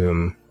gave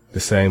him, the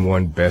same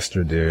one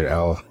Bester did.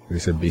 He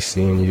said, "Be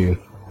seeing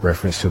you,"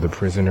 reference to the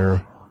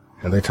prisoner.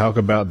 And they talk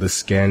about the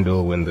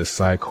scandal when the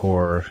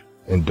Psychor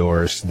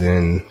endorsed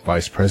then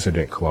Vice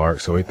President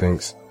Clark, so he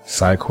thinks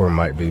Psychor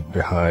might be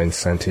behind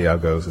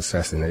Santiago's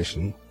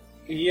assassination.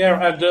 Yeah,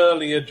 and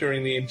earlier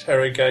during the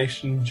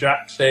interrogation,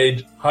 Jack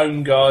said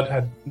Home Guard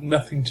had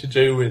nothing to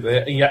do with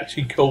it. He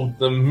actually called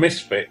them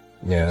Misfit.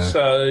 Yeah.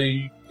 So,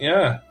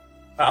 yeah,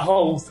 that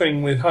whole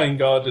thing with Home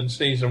Guard in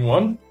Season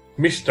 1,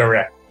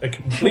 misdirect. A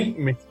complete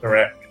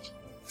misdirect.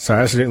 So I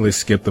accidentally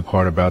skipped the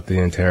part about the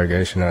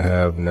interrogation. I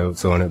have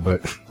notes on it,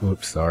 but,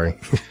 whoops, sorry.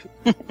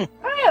 Oh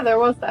yeah, there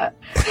was that.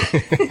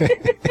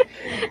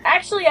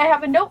 Actually, I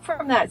have a note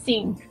from that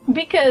scene,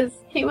 because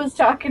he was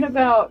talking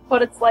about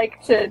what it's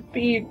like to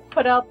be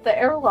put out the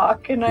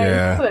airlock, and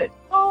I put,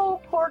 oh,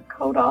 poor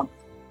Kodok.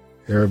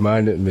 It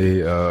reminded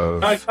me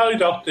of... No,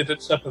 Kodok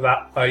didn't suffer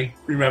that fate.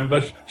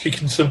 Remember, she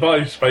can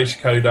survive Space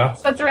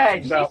Kodok. That's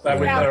right. She's out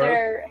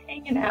there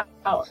hanging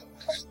out.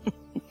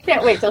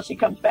 Can't wait till she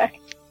comes back.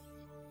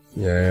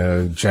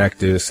 Yeah, Jack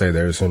did say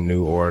there's a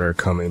new order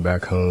coming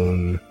back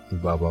home,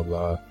 blah, blah,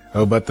 blah.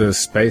 Oh, but the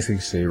spacing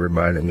scene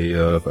reminded me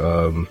of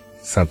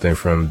something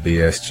from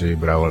BSG,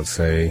 but I won't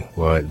say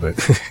what, but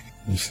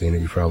you've seen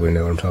it, you probably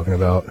know what I'm talking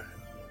about.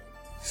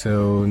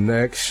 So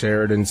next,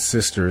 Sheridan's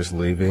sister is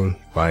leaving,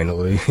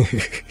 finally.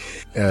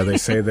 They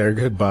say their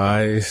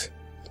goodbyes,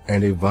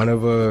 and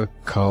Ivanova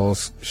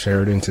calls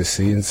Sheridan to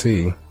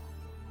CNC.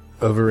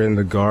 Over in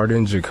the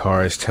garden,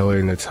 G'Kar is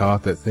telling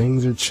Natat that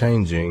things are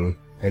changing,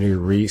 and he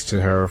reads to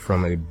her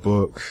from a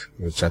book,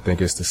 which I think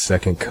is The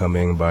Second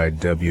Coming by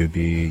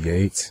W.B.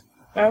 Yeats.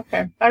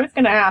 Okay. I was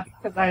going to ask,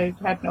 because I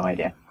had no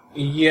idea.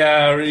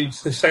 Yeah,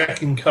 it's The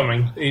Second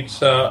Coming.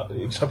 It's up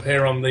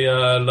here on the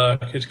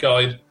Lurker's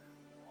Guide.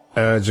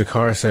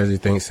 Jakar says he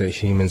thinks that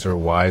humans are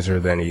wiser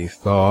than he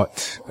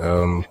thought.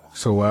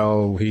 So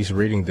while he's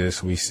reading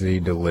this, we see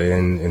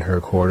Delenn in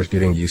her quarters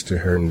getting used to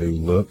her new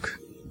look.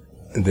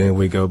 And then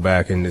we go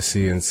back into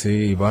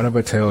CNC.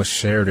 Ivanova tells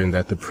Sheridan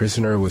that the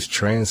prisoner was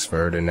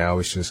transferred and now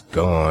it's just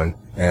gone.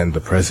 And the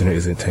president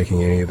isn't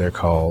taking any of their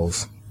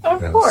calls.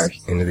 Of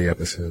course. End of the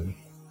episode.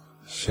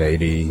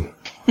 Shady.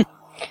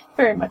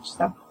 Very much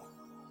so.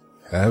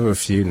 I have a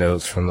few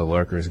notes from the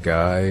Lurker's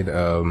Guide.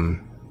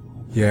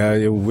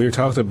 We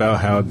talked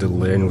about how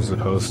Delenn was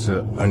supposed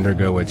to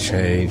undergo a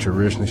change.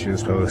 Originally, she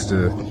was supposed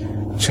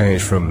to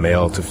change from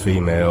male to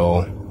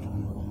female,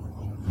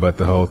 but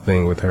the whole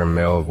thing with her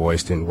male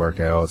voice didn't work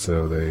out,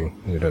 so they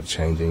ended up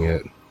changing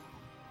it.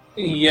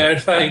 Yeah,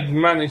 if they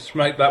managed to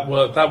make that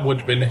work, that would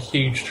have been a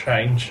huge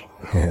change.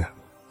 Yeah.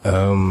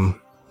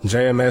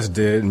 JMS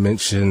did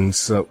mention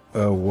some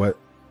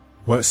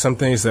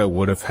things that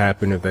would have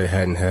happened if they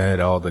hadn't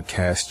had all the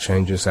cast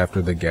changes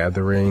after the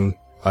gathering.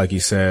 Like he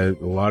said,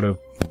 a lot of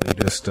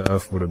Lita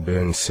stuff would have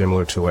been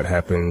similar to what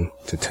happened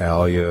to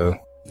Talia.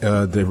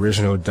 The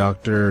original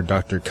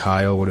Dr.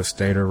 Kyle would have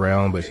stayed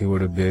around, but he would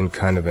have been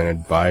kind of an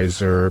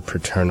advisor,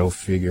 paternal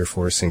figure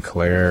for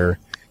Sinclair.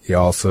 He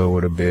also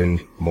would have been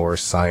more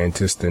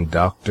scientist than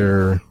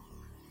doctor.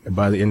 And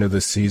by the end of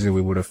the season,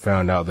 we would have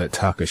found out that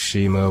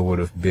Takashima would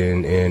have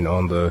been in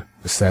on the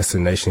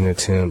assassination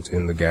attempt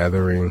in the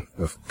gathering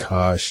of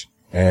Kosh.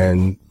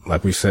 And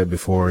like we said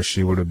before,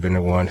 she would have been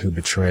the one who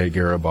betrayed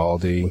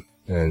Garibaldi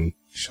and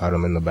shot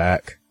him in the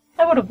back.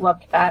 I would have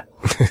loved that,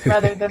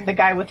 rather than the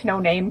guy with no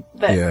name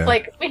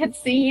that, we had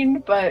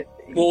seen, but...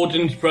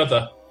 Morden's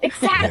brother.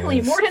 Exactly,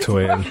 yes, Morden's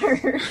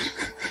brother.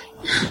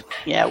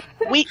 Yeah,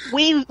 we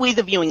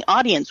the viewing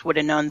audience would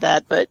have known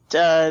that, but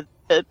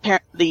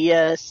apparently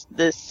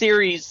the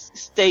series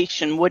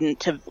station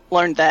wouldn't have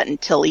learned that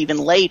until even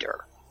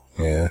later.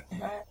 Yeah.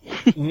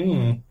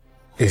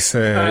 It's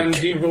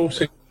and you've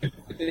also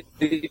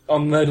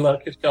on the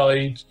Lurker's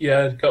Guide,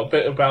 got a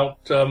bit about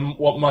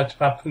what might have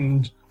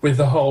happened with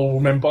the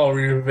whole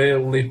Membari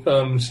reveal if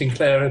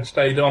Sinclair had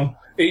stayed on.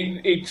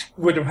 It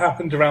would have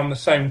happened around the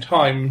same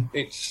time.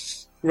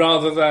 It's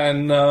rather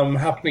than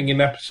happening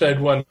in episode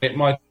 1, it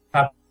might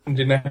have happened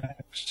in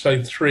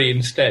episode 3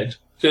 instead.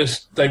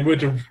 Just they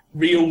would have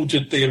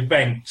reordered the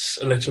events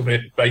a little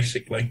bit,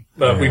 basically.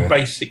 But we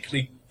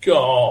basically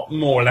got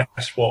more or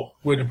less what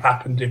would have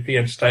happened if he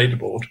had stayed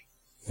aboard.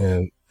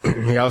 Yeah.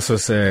 He also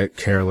said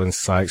Carolyn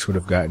Sykes would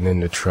have gotten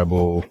into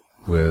trouble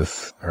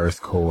with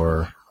Earth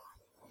Corps.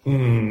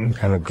 Kind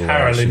of glad.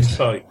 Carolyn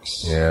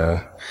Sykes.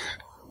 Yeah.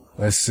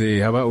 Let's see.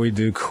 How about we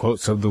do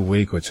quotes of the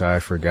week, which I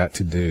forgot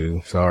to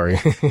do. Sorry.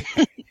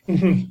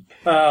 I've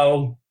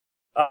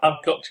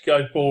got to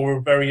go for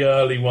a very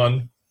early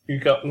one. You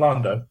got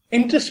Lando.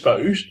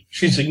 Indisposed,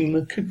 she's in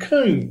the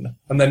cocoon.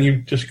 And then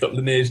you've just got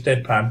Lanier's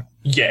deadpan.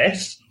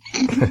 Yes.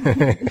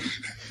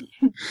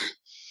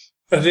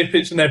 As if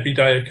it's an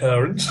everyday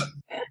occurrence.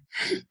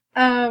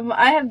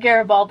 I have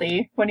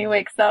Garibaldi when he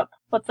wakes up.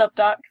 What's up,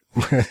 Doc?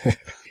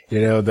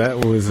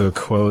 That was a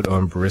quote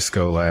on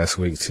Briscoe last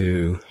week,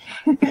 too.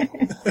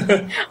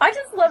 I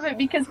just love it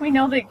because we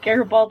know that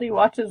Garibaldi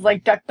watches,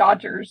 Duck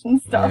Dodgers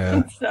and stuff. Yeah.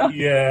 And stuff.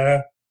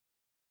 Yeah.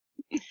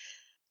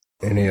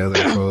 Any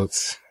other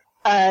quotes?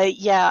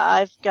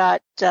 I've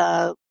got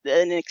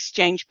an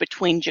exchange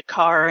between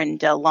Jakar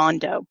and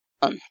Lando.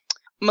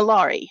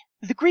 Malari,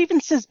 the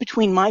grievances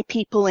between my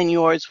people and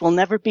yours will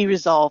never be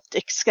resolved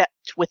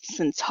except with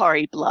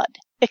Centauri blood.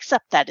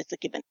 Accept that as a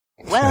given.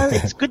 Well,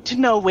 it's good to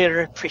know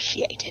we're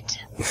appreciated.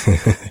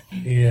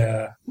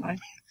 Yeah.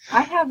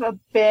 I have a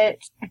bit,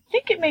 I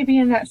think it may be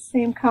in that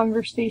same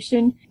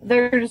conversation.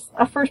 There's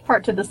a first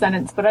part to the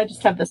sentence, but I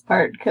just have this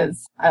part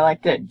because I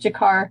liked it.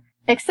 Jakar,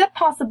 except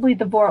possibly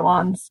the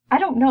Vorlons, I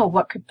don't know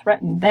what could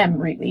threaten them,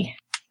 really.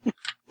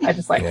 I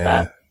just liked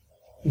that.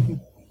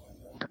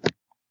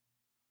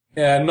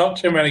 Yeah, not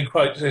too many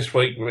quotes this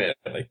week,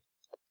 really.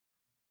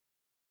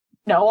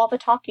 No, all the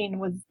talking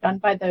was done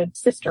by the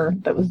sister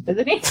that was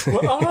visiting.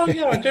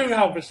 I do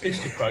have a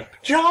sister quote.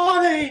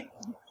 Johnny!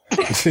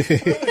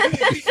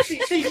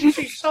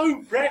 She's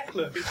so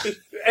reckless.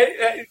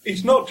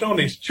 It's not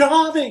Johnny, it's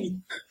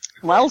Johnny!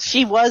 Well,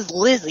 she was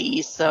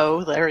Lizzie,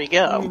 so there you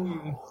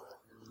go.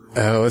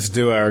 Let's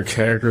do our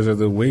characters of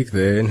the week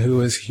then.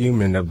 Who is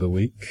Human of the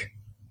Week?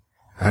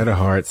 I had a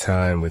hard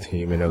time with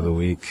Human of the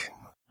Week.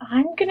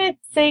 I'm gonna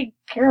say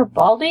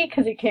Garibaldi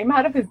because he came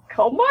out of his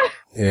coma.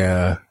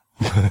 Yeah.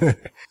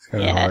 It's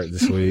kind of hard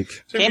this week.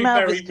 Came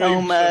out of his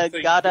coma,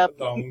 got up.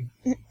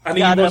 And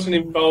he wasn't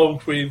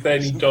involved with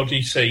any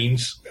dodgy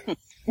scenes.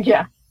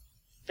 Yeah.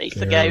 Face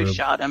the guy who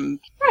shot him.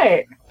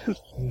 Right.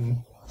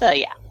 So,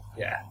 yeah.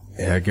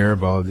 Yeah,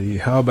 Garibaldi.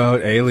 How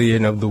about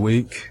Alien of the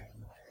Week?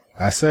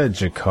 I said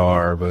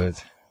Jakar,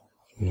 but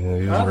he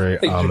was very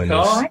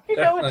ominous. I could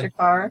go with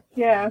Jakar,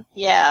 yeah.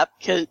 Yeah,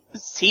 because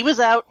he was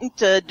out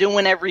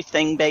doing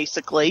everything,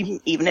 basically,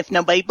 even if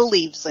nobody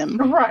believes him.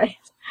 Right.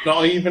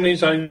 Not even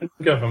his own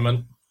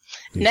government.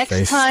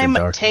 Next time,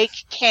 take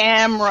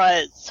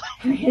cameras.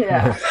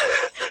 Yeah.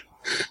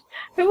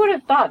 Who would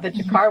have thought that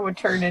Jakar would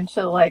turn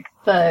into, like,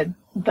 the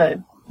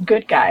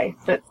good guy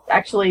that's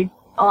actually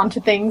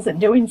onto things and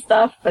doing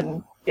stuff,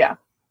 and, yeah.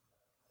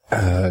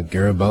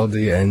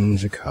 Garibaldi and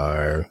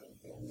Jakar.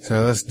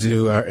 So let's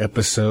do our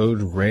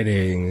episode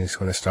ratings.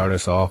 Want to start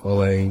us off,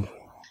 Elaine?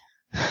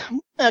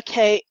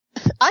 Okay.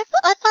 I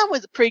thought it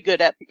was a pretty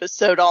good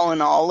episode all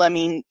in all. I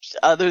mean,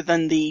 other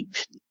than the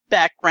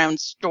background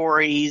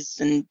stories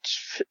and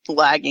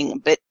lagging a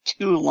bit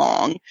too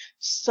long.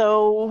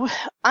 So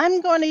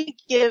I'm going to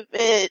give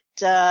it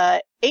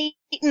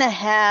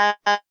 8.5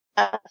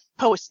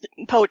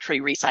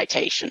 poetry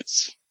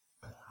recitations.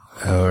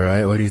 All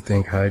right. What do you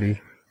think, Heidi?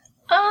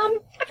 I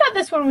thought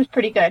this one was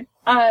pretty good.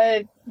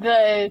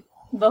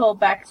 The whole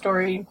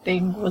backstory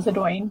thing was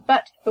annoying,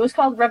 but it was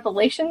called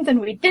Revelations,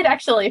 and we did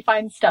actually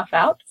find stuff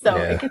out, so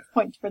it gets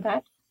points for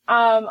that.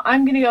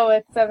 I'm gonna go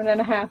with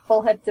 7.5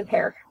 full heads of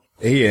hair.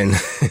 Ian,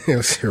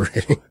 what's your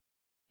rating?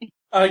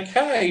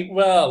 Okay,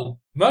 well,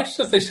 most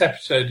of this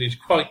episode is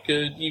quite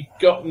good. You've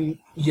gotten,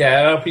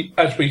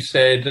 as we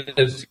said,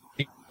 as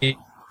the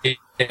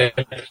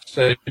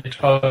episode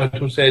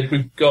title said,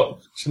 we've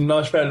got some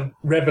nice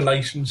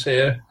revelations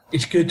here.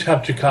 It's good to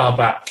have Jakar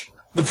back.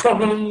 The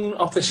problem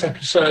of this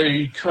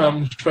episode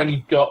comes when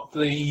you've got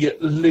the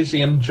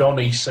Lizzie and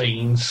Johnny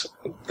scenes.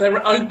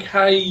 They're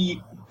okay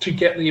to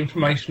get the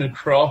information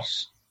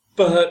across,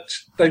 but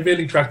they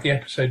really drag the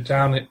episode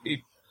down.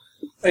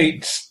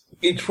 It's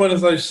one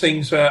of those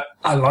things where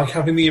I like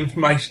having the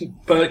information,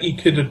 but you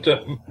could have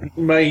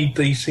made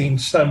these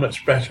scenes so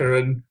much better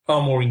and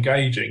far more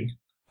engaging.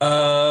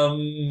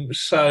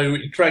 So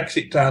it drags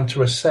it down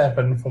to a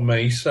 7 for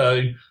me.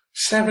 So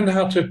 7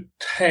 out of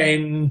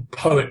 10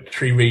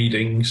 poetry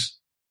readings.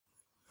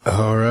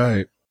 All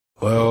right.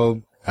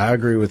 Well, I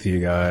agree with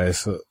you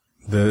guys.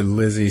 The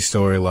Lizzie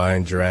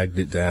storyline dragged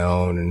it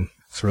down, and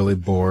it's really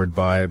bored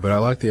by it. But I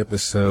like the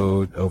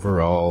episode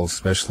overall,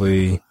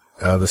 especially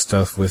the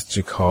stuff with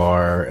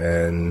Jakar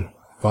and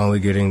finally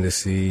getting to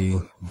see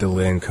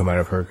Delenn come out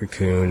of her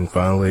cocoon,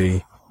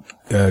 finally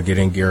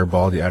getting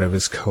Garibaldi out of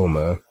his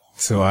coma.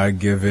 So I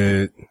give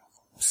it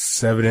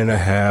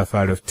 7.5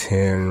 out of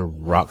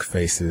 10 rock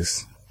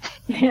faces.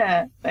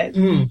 Yeah.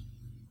 A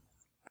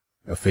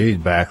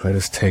feedback. Let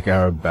us take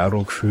our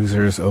battle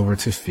cruisers over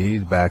to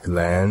Feedback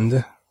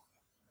Land.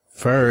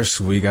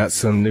 First, we got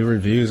some new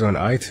reviews on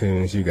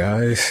iTunes, you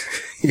guys.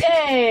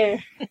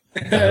 Yay!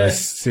 Let's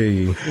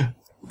see.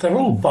 They're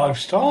all 5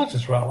 stars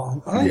as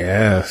well, aren't they?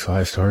 Yeah,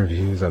 5-star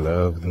reviews. I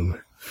love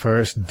them.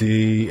 First,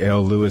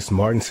 D.L. Lewis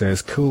Martin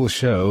says, cool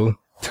show.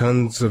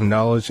 Tons of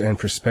knowledge and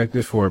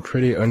perspective for a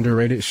pretty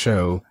underrated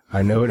show.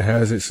 I know it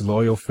has its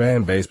loyal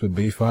fan base, but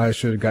B5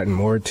 should have gotten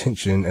more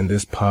attention, and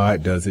this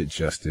pod does it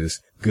justice.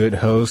 Good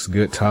hosts,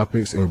 good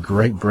topics, and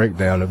great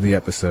breakdown of the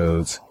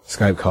episodes.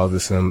 Skype calls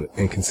it some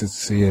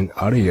inconsistency in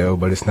audio,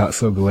 but it's not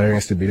so glaring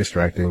as to be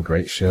distracting.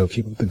 Great show.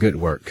 Keep up the good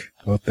work.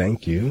 Well,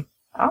 thank you.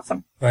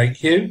 Awesome.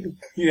 Thank you.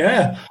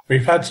 Yeah,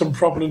 we've had some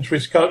problems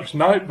with Skype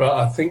tonight, but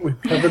I think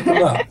we've covered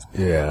them up.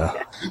 Yeah.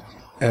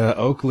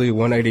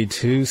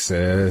 Oakley182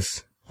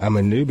 says, I'm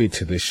a newbie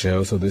to this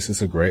show, so this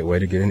is a great way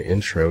to get an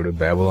intro to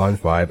Babylon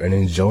 5 and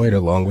enjoy it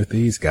along with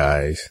these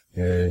guys.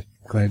 Yeah,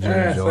 glad you're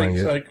enjoying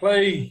it. So,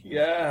 Clay.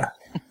 Yeah.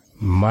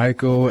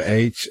 Michael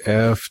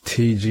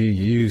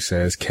HFTGU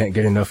says, can't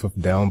get enough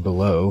of Down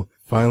Below.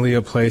 Finally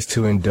a place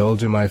to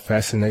indulge in my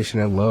fascination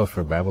and love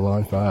for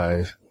Babylon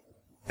 5.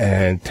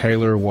 And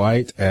Taylor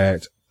White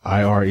at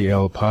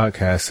IREL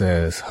Podcast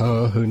says,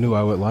 who knew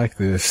I would like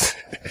this?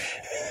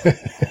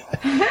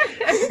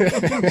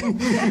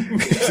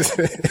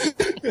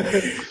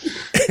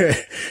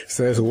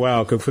 Says,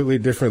 wow, completely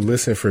different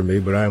listen for me,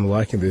 but I'm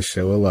liking this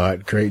show a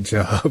lot. Great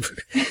job.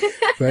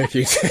 Thank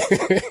you.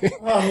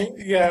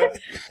 Yeah,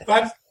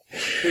 I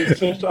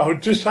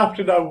would just have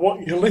to know what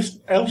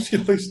else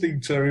you're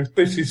listening to if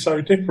this is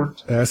so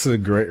different. That's a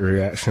great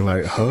reaction.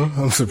 Like,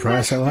 I'm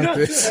surprised I like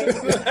this.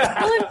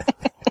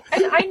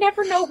 And I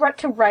never know what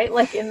to write,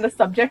 like, in the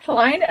subject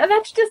line, and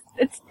that's just,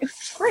 it's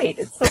great.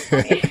 It's so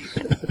funny.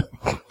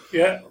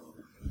 Yeah.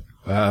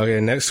 Okay,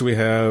 next we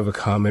have a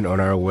comment on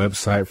our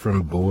website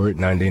from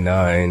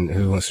Board99.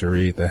 Who wants to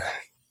read that?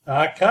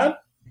 I can.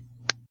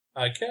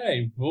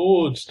 Okay,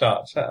 Board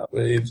starts out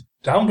with,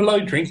 Down Below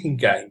drinking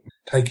game.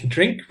 Take a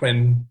drink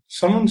when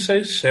someone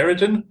says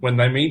Sheridan when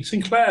they mean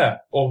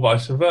Sinclair, or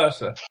vice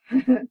versa.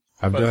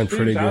 I've done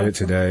pretty good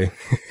today.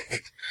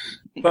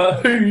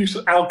 But whose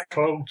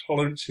alcohol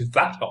tolerance is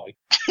that high?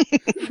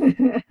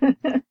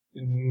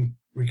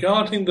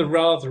 Regarding the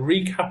rather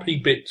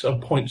recappy bits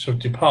of points of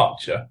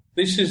departure,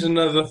 this is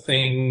another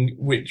thing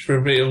which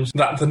reveals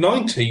that the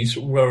 90s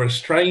were a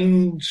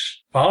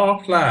strange,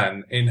 far-off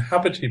land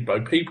inhabited by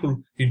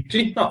people who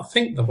did not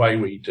think the way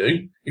we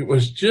do. It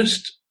was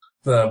just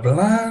the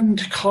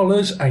bland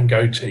collars and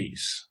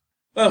goatees.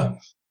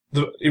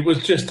 It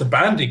was just the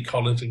banded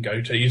collars and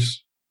goatees.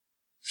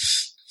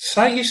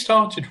 Say you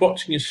started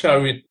watching a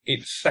show in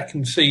its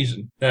second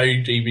season. No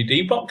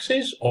DVD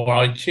boxes or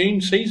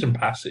iTunes season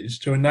passes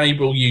to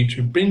enable you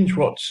to binge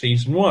watch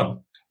season 1.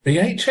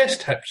 VHS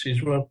tapes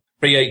were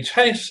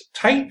VHS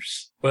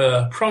tapes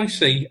were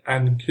pricey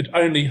and could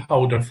only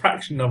hold a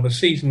fraction of a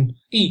season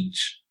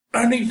each,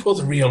 only for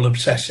the real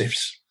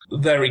obsessives.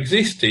 There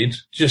existed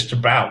just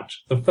about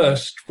the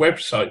first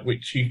website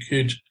which you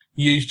could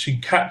use to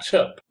catch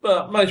up,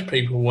 but most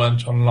people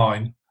weren't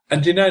online.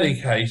 And in any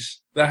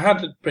case, there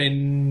hadn't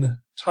been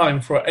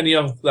time for any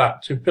of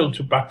that to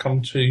filter back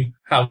onto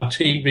how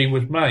TV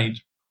was made.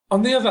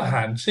 On the other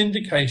hand,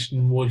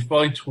 syndication was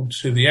vital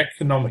to the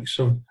economics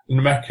of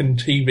American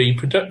TV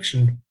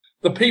production.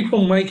 The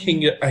people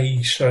making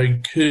a show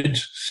could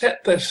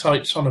set their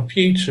sights on a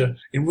future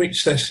in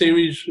which their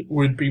series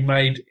would be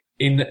made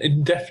in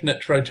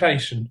indefinite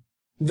rotation,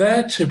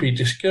 there to be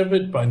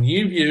discovered by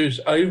new viewers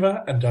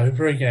over and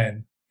over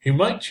again, who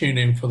might tune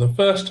in for the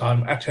first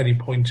time at any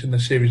point in the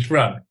series'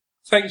 run.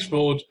 Thanks,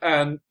 Ford,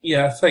 and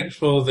thanks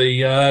for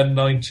the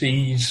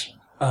 90s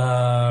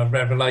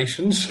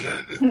revelations.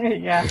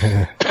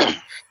 Yeah.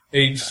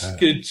 It's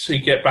good to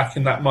get back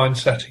in that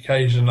mindset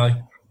occasionally.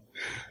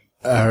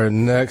 Our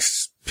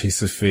next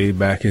piece of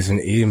feedback is an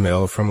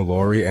email from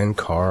Lori and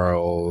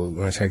Carl. You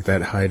want to take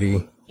that,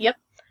 Heidi? Yep.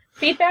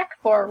 Feedback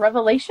for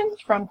Revelations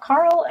from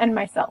Carl and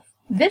myself.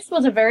 This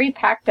was a very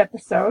packed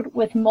episode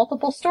with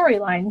multiple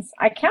storylines.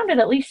 I counted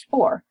at least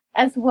 4,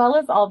 as well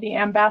as all the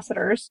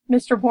ambassadors,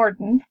 Mr.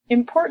 Morden,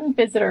 important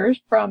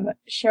visitors from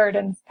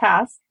Sheridan's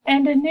past,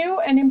 and a new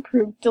and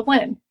improved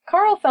Delenn.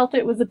 Carl felt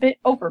it was a bit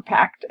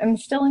overpacked and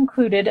still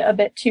included a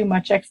bit too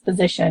much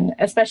exposition,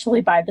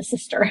 especially by the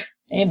sister.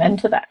 Amen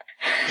to that.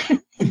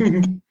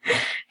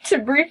 To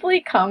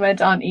briefly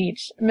comment on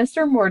each,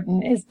 Mr.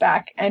 Morden is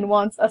back and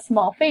wants a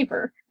small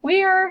favor.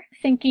 We are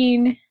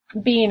thinking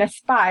being a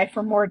spy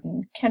for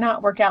Morden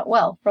cannot work out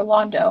well for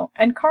Londo,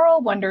 and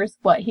Carl wonders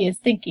what he is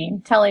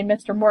thinking, telling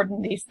Mr.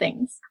 Morden these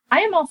things. I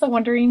am also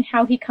wondering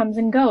how he comes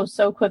and goes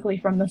so quickly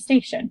from the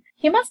station.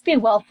 He must be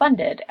well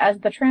funded, as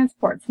the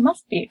transports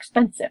must be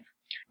expensive.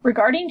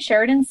 Regarding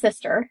Sheridan's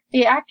sister,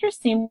 the actress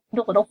seemed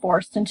a little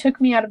forced and took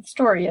me out of the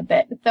story a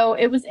bit, though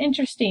it was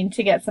interesting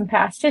to get some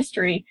past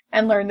history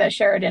and learn that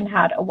Sheridan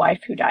had a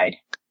wife who died.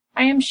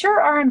 I am sure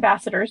our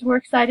ambassadors were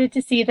excited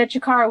to see that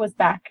G'Kar was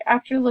back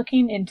after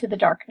looking into the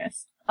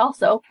darkness.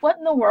 Also, what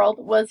in the world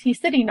was he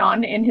sitting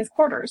on in his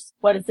quarters?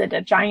 What is it,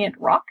 a giant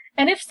rock?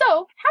 And if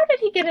so, how did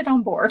he get it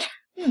on board?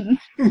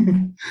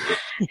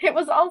 It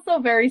was also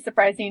very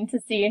surprising to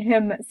see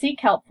him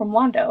seek help from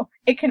Londo.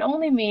 It can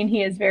only mean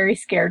he is very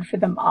scared for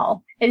them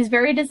all. It is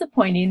very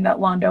disappointing that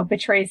Londo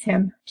betrays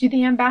him. Do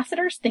the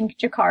ambassadors think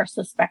G'Kar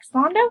suspects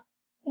Londo?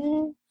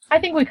 I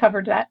think we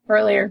covered that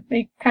earlier.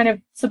 They kind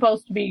of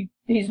supposed to be,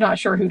 he's not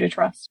sure who to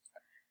trust.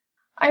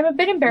 I'm a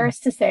bit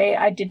embarrassed to say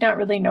I did not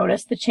really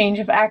notice the change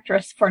of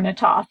actress for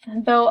Na'Toth,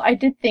 though I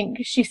did think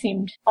she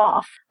seemed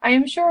off. I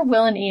am sure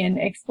Will and Ian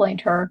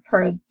explained per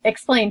the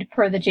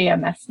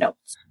JMS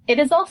notes. It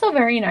is also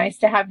very nice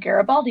to have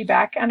Garibaldi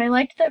back, and I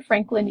liked that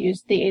Franklin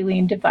used the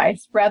alien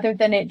device rather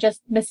than it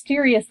just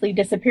mysteriously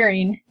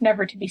disappearing,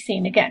 never to be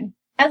seen again.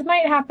 As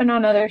might happen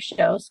on other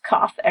shows,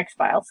 cough,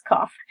 X-Files,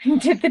 cough.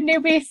 Did the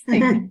newbies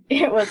think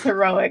it was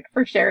heroic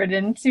for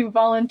Sheridan to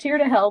volunteer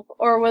to help,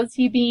 or was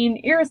he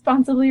being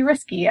irresponsibly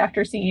risky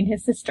after seeing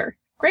his sister?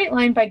 Great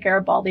line by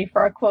Garibaldi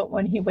for a quote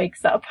when he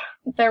wakes up.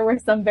 There were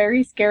some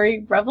very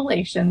scary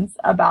revelations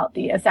about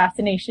the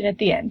assassination at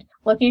the end.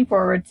 Looking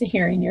forward to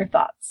hearing your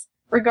thoughts.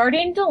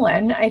 Regarding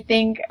Delenn, I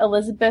think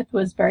Elizabeth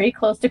was very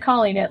close to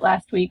calling it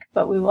last week,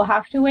 but we will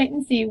have to wait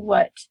and see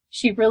what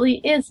she really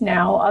is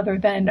now other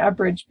than a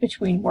bridge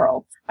between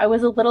worlds. I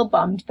was a little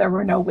bummed there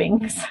were no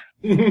wings.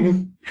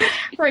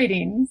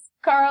 Ratings.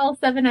 Carl,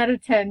 7 out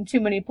of 10, too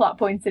many plot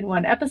points in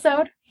one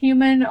episode.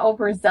 Human,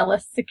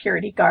 overzealous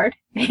security guard.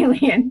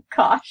 Alien,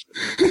 Kosh.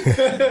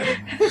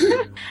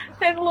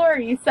 And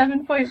Lori,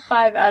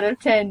 7.5 out of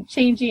 10,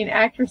 changing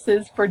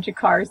actresses for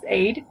G'Kar's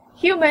aid.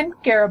 Human,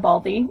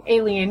 Garibaldi,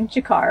 alien,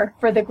 G'Kar,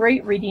 for the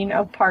great reading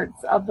of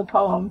parts of the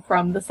poem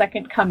from The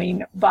Second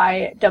Coming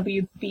by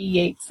W.B.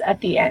 Yeats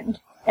at the end.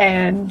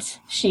 And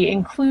she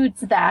includes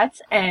that,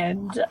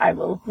 and I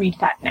will read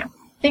that now.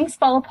 Things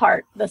fall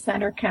apart, the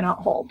center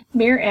cannot hold.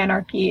 Mere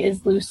anarchy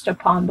is loosed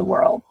upon the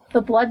world.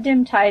 The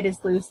blood-dim tide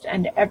is loosed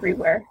and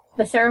everywhere.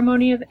 The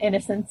ceremony of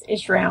innocence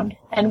is drowned,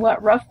 and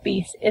what rough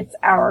beast its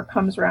hour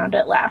comes round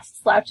at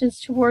last, slouches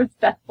towards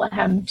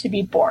Bethlehem to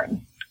be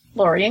born.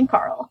 Lori and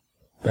Carl.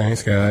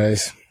 Thanks,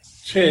 guys.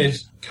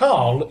 Cheers.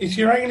 Carl, is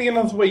your alien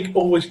of the week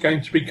always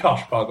going to be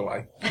Kosh, by the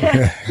way?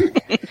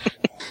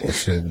 It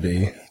should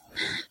be.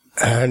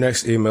 Our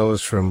next email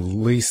is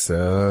from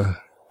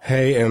Lisa.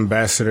 Hey,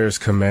 ambassadors,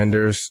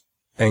 commanders,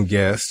 and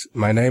guests.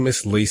 My name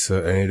is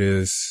Lisa, and it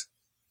is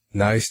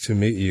nice to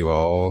meet you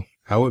all.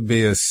 I would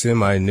be a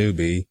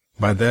semi-newbie.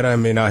 By that I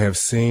mean I have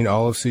seen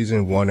all of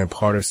Season 1 and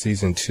part of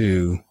Season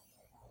 2.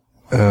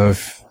 A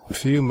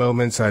few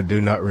moments I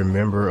do not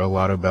remember a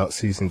lot about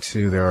Season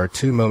 2. There are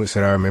 2 moments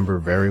that I remember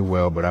very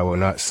well, but I will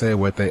not say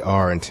what they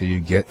are until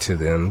you get to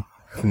them.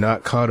 I've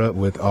not caught up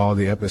with all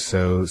the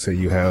episodes that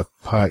you have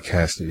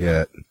podcasted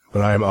yet,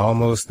 but I am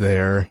almost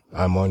there.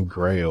 I'm on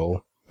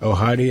Grail. Oh,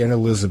 Heidi and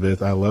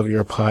Elizabeth, I love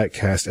your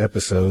podcast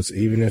episodes,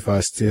 even if I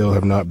still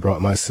have not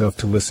brought myself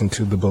to listen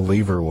to the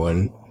Believer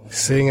one.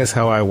 Seeing as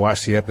how I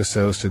watch the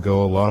episodes to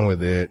go along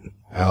with it,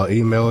 I'll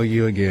email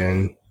you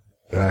again,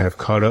 and I have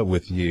caught up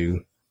with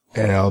you,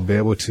 and I'll be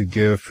able to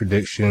give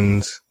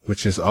predictions,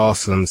 which is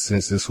awesome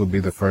since this will be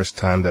the first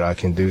time that I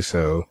can do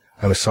so.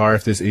 I'm sorry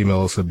if this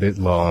email is a bit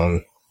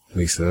long,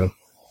 Lisa.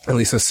 And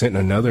Lisa sent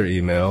another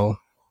email.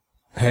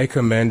 Hey,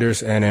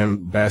 Commanders and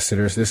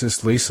Ambassadors, this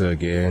is Lisa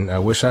again. I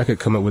wish I could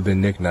come up with a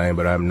nickname,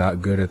 but I'm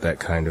not good at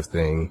that kind of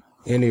thing.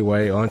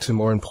 Anyway, on to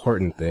more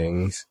important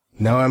things.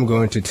 Now I'm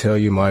going to tell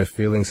you my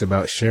feelings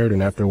about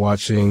Sheridan after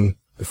watching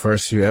the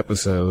first few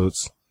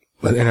episodes.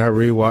 But then I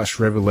rewatched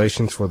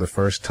Revelations for the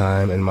first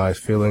time, and my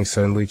feelings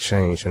suddenly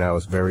changed, and I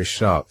was very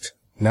shocked.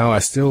 Now I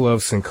still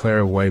love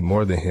Sinclair way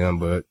more than him,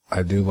 but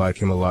I do like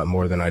him a lot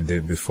more than I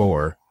did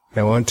before.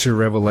 Now on to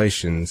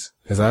Revelations.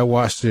 As I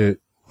watched it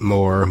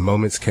more,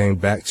 moments came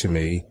back to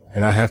me,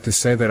 and I have to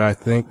say that I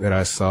think that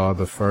I saw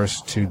the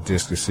first 2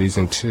 discs of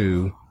season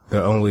 2.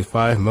 There are only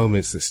 5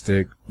 moments that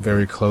stick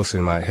very close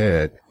in my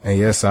head, and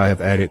yes, I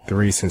have added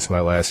 3 since my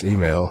last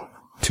email.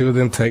 2 of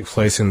them take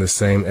place in the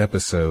same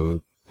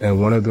episode, and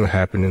one of them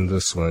happened in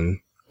this one,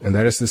 and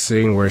that is the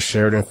scene where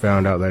Sheridan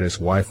found out that his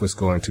wife was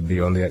going to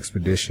be on the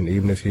expedition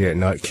even if he had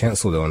not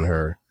canceled on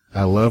her.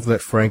 I love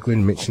that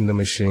Franklin mentioned the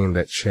machine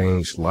that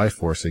changed Life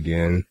Force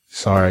again.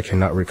 Sorry, I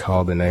cannot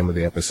recall the name of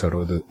the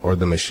episode or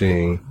the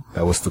machine.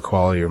 That was The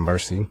Quality of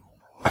Mercy.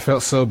 I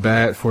felt so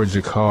bad for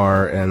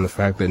G'Kar and the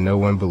fact that no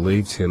one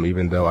believed him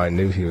even though I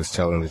knew he was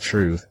telling the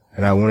truth.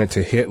 And I wanted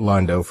to hit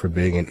Londo for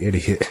being an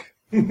idiot.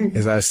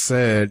 As I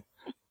said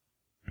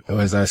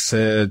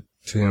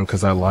to him,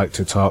 because I like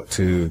to talk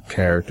to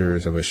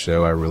characters of a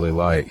show I really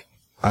like.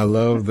 I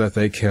love that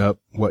they kept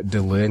what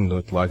Delenn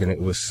looked like, and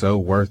it was so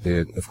worth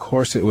it. Of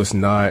course, it was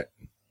not.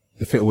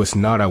 If it was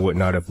not, I would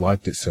not have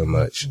liked it so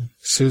much.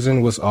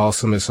 Susan was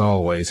awesome as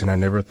always, and I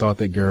never thought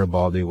that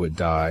Garibaldi would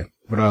die.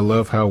 But I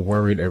love how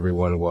worried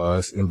everyone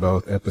was in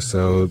both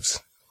episodes.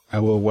 I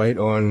will wait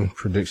on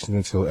predictions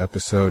until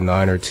episode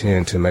 9 or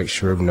 10 to make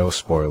sure of no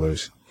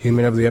spoilers.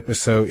 Human of the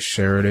episode,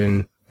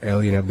 Sheridan.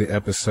 Alien of the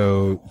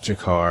episode,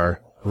 G'Kar.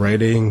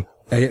 Rating,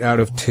 8 out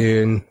of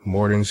 10,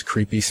 Morden's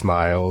creepy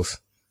smiles.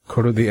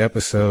 Quote of the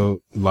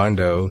episode,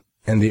 Londo,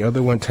 and the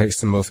other one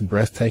takes the most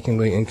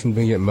breathtakingly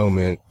inconvenient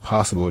moment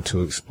possible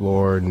to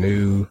explore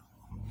new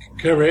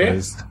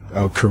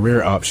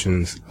career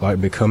options, like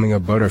becoming a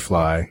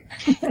butterfly.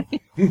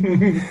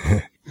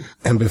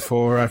 And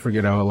before I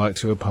forget, I would like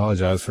to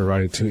apologize for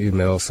writing 2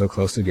 emails so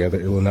close together.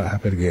 It will not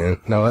happen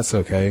again. No, that's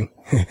okay.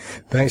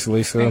 Thanks,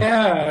 Lisa.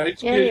 Yeah,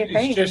 it's good.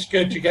 It's just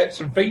good to get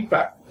some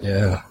feedback.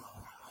 Yeah.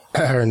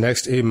 Our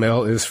next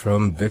email is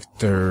from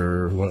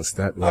Victor. What's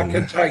that one? I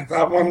can take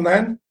that one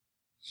then.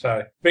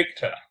 So,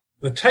 Victor,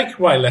 the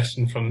takeaway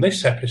lesson from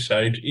this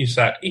episode is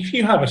that if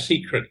you have a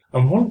secret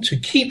and want to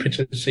keep it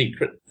a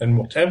secret, then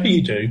whatever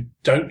you do,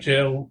 don't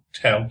tell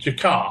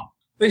G'Kar.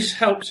 This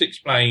helps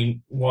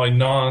explain why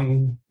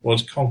Narn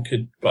was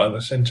conquered by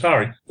the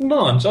Centauri. The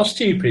Narns are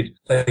stupid.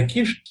 They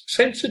give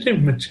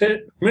sensitive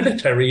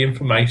military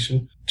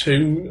information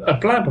to a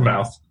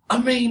blabbermouth.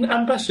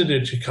 Ambassador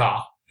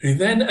G'Kar, who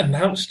then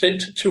announced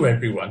it to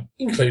everyone,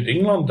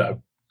 including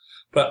Londo.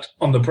 But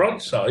on the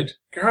bright side,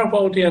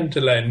 Garibaldi and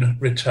Delenn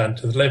return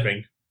to the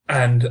living,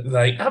 and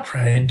they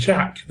apprehend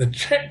Jack, the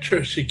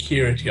Chetra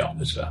security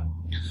officer.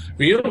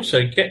 We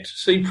also get to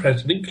see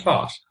President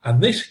Class,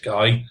 and this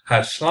guy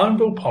has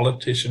Slimeball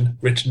politician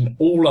written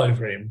all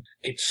over him.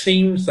 It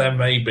seems there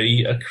may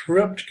be a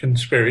corrupt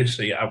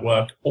conspiracy at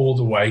work all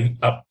the way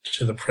up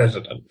to the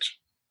president.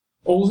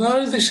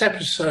 Although this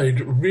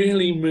episode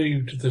really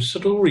moved the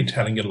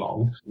storytelling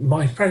along,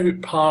 my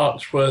favourite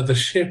parts were the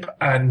ship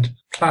and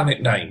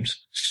planet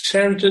names.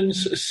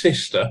 Sheridan's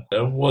sister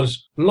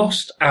was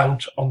lost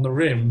out on the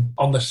rim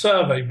on the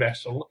survey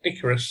vessel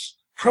Icarus.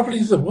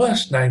 Probably the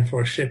worst name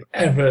for a ship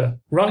ever,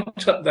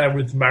 right up there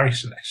with Marie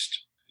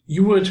Celeste.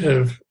 You would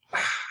have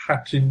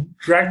had to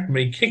drag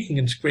me kicking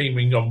and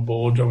screaming on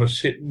board of a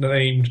ship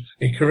named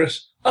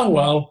Icarus. Oh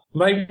well,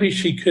 maybe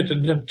she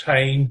couldn't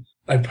obtain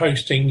a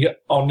posting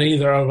on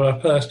either of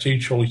her first 2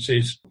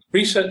 choices,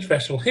 research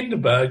vessel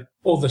Hindenburg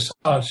or the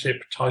side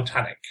ship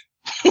Titanic.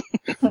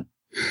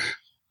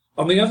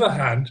 On the other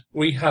hand,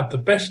 we have the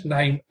best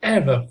name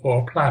ever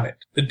for a planet,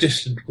 the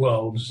distant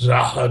world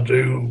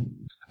Zahadum.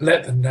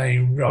 Let the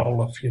name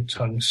roll off your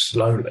tongue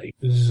slowly.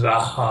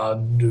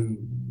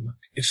 Zahadum.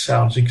 It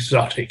sounds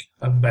exotic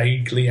and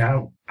vaguely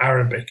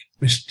Arabic,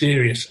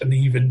 mysterious and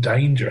even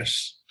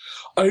dangerous.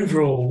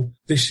 Overall,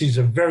 this is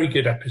a very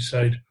good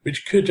episode,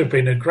 which could have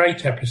been a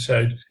great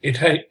episode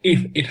if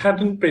it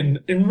hadn't been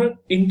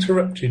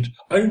interrupted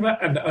over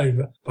and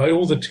over by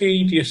all the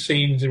tedious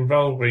scenes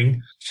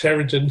involving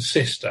Sheridan's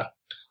sister.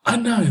 I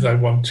know they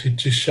wanted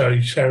to show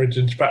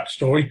Sheridan's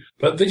backstory,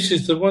 but this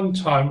is the one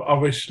time I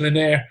wish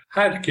Lennier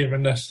had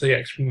given us the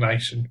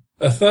explanation.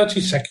 A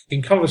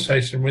 30-second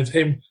conversation with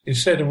him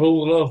instead of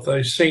all of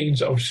those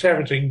scenes of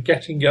Sheridan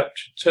getting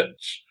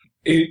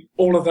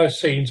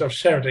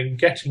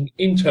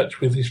in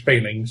touch with his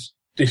feelings.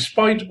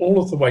 Despite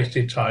all of the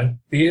wasted time,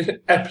 the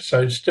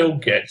episode still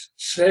gets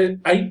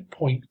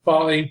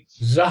 8.5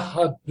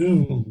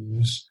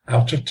 Zahadooms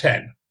out of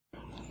 10.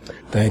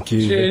 Thank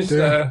you, Cheers,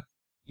 Victor.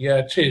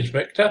 Cheers,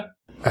 Victor.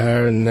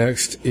 Our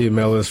next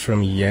email is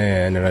from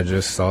Yan, and I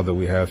just saw that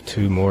we have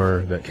 2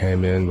 more that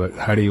came in, but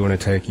how do you want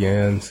to take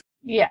Yan's?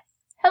 Yes.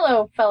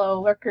 Hello,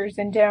 fellow lurkers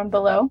and down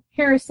below.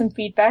 Here is some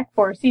feedback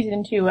for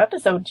Season 2,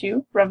 Episode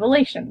 2,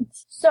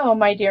 Revelations. So,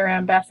 my dear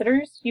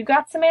ambassadors, you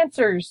got some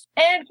answers.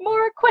 And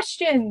more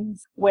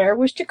questions! Where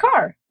was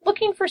Jakar?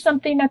 Looking for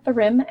something at the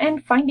rim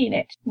and finding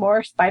it.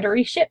 More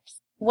spidery ships.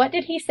 What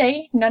did he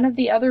say? None of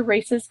the other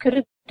races could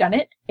have done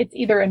it. It's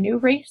either a new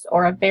race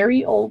or a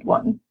very old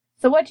one.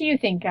 So what do you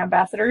think,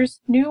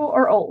 ambassadors? New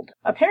or old?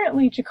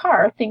 Apparently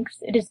Jakar thinks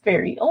it is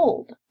very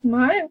old.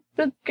 I'm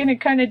gonna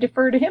kind of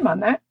defer to him on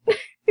that.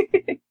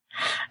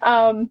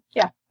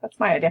 Yeah, that's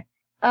my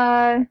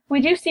idea.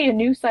 We do see a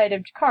new side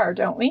of Jakar,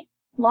 don't we?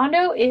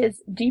 Londo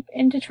is deep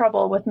into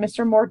trouble with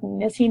Mr.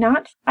 Morden, is he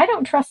not? I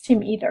don't trust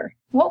him either.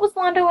 What was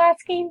Londo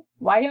asking?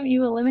 Why don't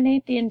you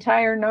eliminate the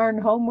entire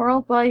Narn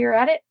homeworld while you're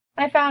at it?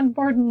 I found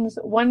Morden's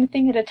one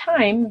thing at a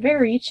time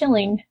very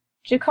chilling.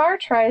 Jakar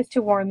tries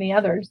to warn the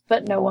others,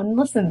 but no one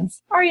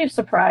listens. Are you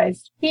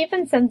surprised? He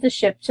even sends a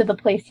ship to the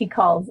place he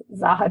calls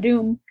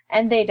Zahadoom,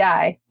 and they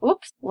die.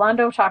 Oops,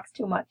 Londo talks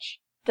too much.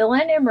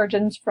 Delenn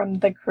emerges from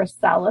the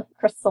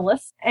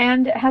chrysalis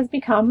and has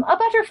become a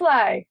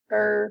butterfly,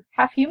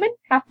 half human,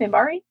 half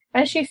Minbari,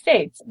 as she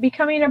states,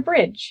 becoming a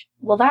bridge.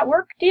 Will that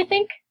work, do you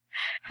think?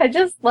 I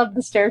just love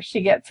the stare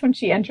she gets when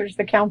she enters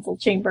the council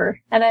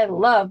chamber, and I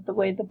love the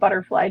way the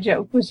butterfly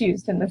joke was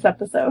used in this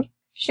episode.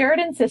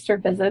 Sheridan's sister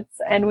visits,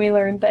 and we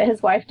learn that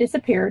his wife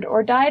disappeared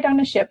or died on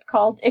a ship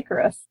called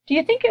Icarus. Do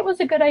you think it was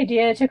a good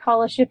idea to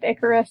call a ship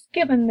Icarus,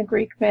 given the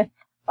Greek myth?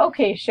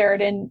 Okay,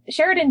 Sheridan.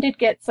 Sheridan did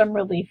get some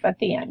relief at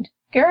the end.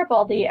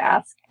 Garibaldi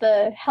asked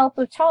the help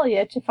of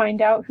Talia to find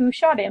out who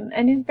shot him,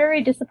 and is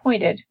very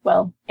disappointed.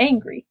 Well,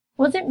 angry.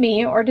 Was it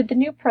me, or did the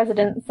new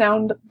president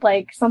sound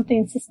like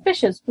something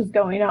suspicious was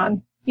going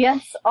on?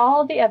 Yes,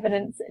 all the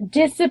evidence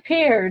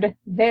disappeared.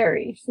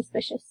 Very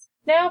suspicious.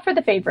 Now for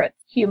the favorites.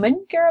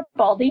 Human,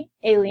 Garibaldi,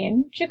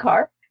 alien,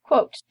 Jakar.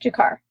 Quote,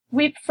 Jakar.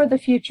 Weep for the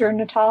future,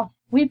 Natoth.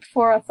 Weep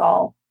for us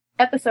all.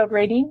 Episode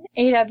rating,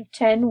 8 out of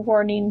 10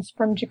 warnings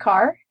from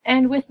Jakar.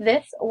 And with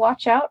this,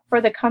 watch out for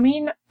the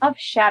coming of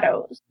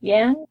shadows.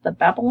 Yan, the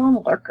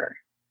Babylon Lurker.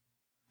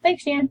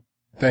 Thanks, Yan.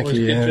 Thank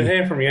you, Yan. Good to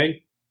hear from you.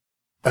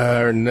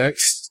 Our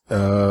next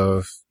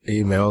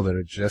email that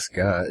I just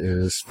got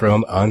is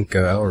from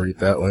Anka. I'll read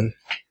that one.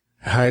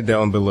 Hi,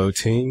 down below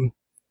team.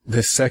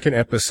 This second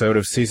episode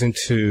of Season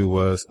 2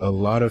 was a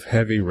lot of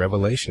heavy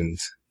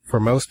revelations. For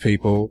most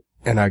people,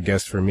 and I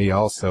guess for me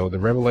also, the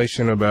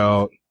revelation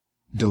about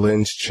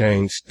Delenn's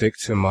change stick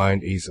to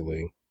mind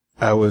easily.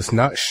 I was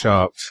not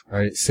shocked.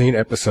 I'd seen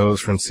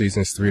episodes from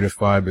Seasons 3 to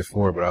 5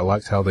 before, but I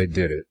liked how they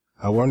did it.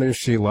 I wonder if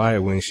she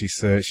lied when she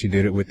said she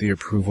did it with the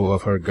approval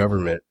of her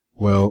government.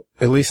 Well,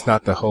 at least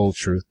not the whole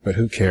truth, but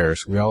who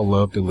cares? We all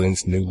love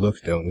Delenn's new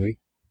look, don't we?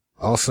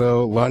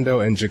 Also,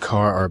 Londo and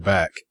Jakar are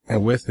back,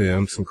 and with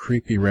them, some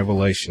creepy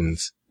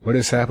revelations. What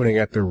is happening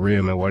at the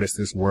Rim, and what is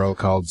this world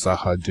called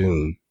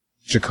Zahadoom?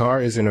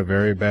 Jakar is in a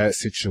very bad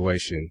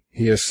situation.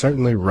 He is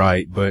certainly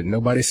right, but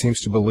nobody seems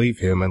to believe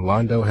him, and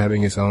Londo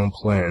having his own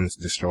plans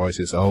destroys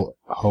his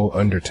whole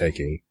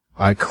undertaking.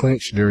 I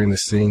clinch during the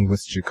scene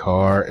with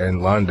Jakar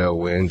and Londo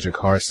when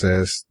Jakar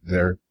says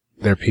their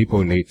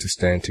people need to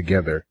stand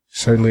together.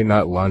 Certainly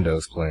not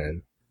Londo's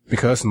plan.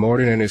 Because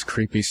Morden and his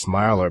creepy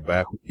smile are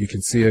back, you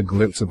can see a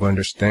glimpse of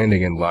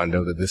understanding in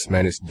Londo that this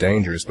man is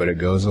dangerous, but it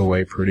goes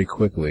away pretty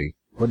quickly.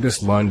 What does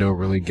Londo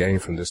really gain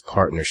from this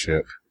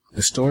partnership?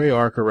 The story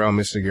arc around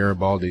Mr.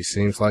 Garibaldi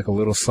seems like a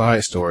little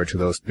side story to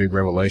those big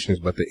revelations,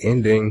 but the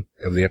ending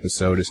of the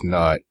episode is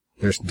not.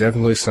 There's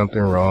definitely something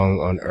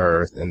wrong on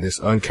Earth, and this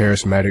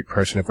uncharismatic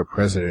person of a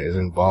president is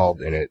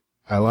involved in it.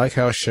 I like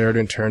how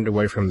Sheridan turned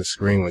away from the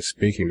screen when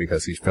speaking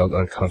because he felt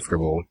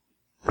uncomfortable.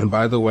 And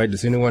by the way,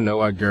 does anyone know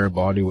why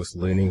Garibaldi was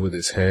leaning with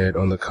his head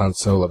on the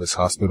console of his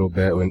hospital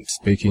bed when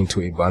speaking to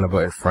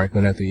Ivanova and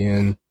Franklin at the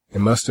end?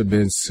 It must have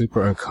been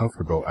super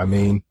uncomfortable. I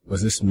mean,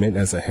 was this meant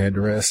as a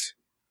headrest?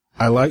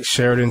 I like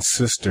Sheridan's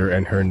sister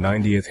and her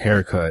 90th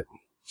haircut.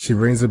 She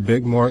brings a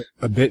bit more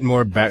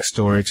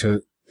backstory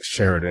to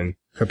Sheridan.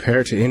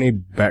 Compared to any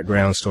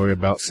background story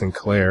about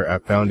Sinclair, I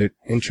found it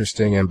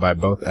interesting and by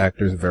both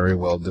actors very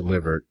well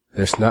delivered.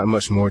 There's not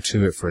much more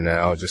to it for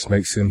now, just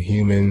makes him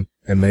human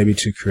and maybe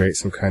to create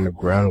some kind of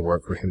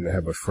groundwork for him to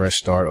have a fresh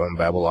start on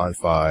Babylon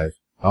 5.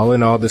 All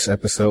in all, this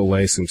episode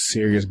lays some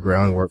serious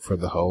groundwork for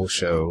the whole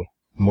show.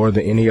 More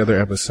than any other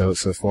episode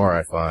so far,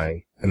 I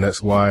find. And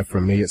that's why,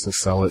 for me, it's a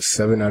solid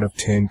 7 out of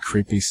 10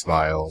 creepy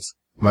smiles.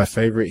 My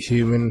favorite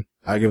human,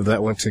 I give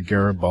that one to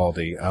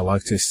Garibaldi. I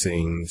liked his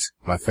scenes.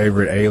 My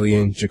favorite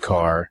alien,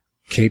 Jakar.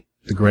 Keep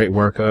the great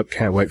work up.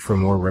 Can't wait for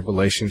more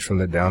revelations from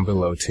the Down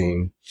Below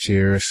team.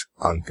 Cheers,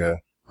 Anka.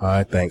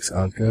 Hi, thanks,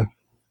 Anka.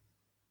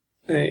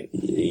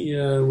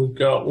 Yeah, we've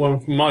got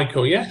one from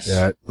Michael, yes?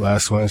 That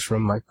last one's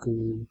from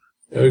Michael.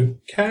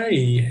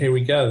 Okay, here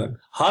we go then.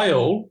 Hi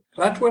all,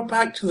 glad we're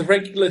back to the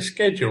regular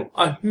schedule.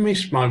 I've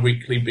missed my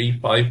weekly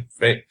B5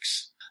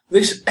 fix.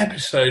 This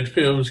episode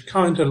feels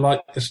kind of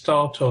like the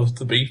start of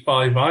the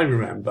B5 I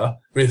remember,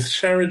 with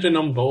Sheridan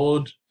on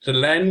board,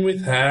 Delenn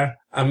with her,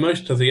 and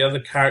most of the other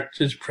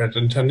characters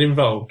present and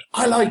involved.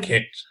 I like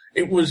it.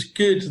 It was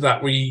good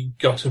that we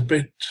got a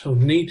bit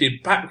of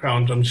needed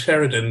background on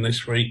Sheridan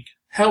this week.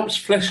 Helps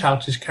flesh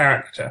out his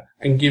character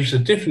and gives a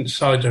different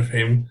side of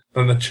him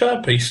than the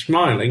chirpy,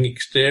 smiling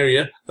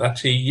exterior that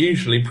he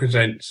usually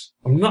presents.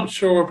 I'm not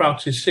sure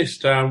about his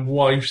sister and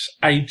wife's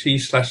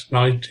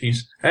 80s/90s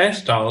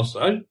hairstyles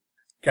though.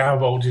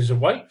 Garibaldi's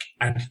awake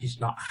and he's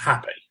not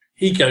happy.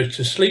 He goes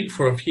to sleep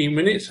for a few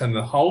minutes and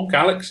the whole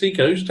galaxy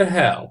goes to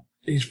hell.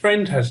 His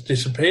friend has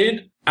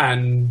disappeared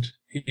and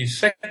his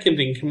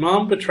second in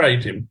command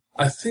betrayed him.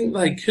 I think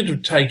they could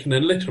have taken a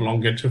little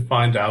longer to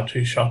find out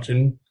who shot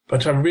him.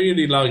 But I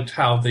really liked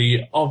how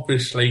the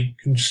obviously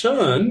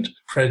concerned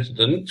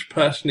president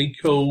personally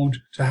called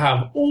to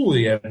have all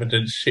the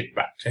evidence shipped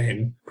back to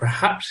him.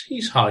 Perhaps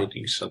he's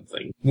hiding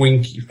something.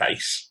 Winky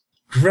face.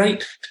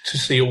 Great to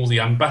see all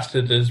the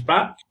ambassadors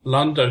back.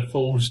 Lando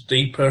falls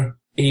deeper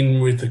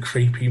in with the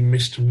creepy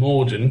Mr.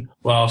 Morden,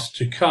 whilst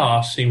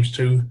Jakar seems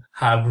to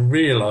have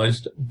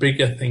realised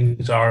bigger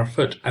things are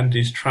afoot and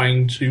is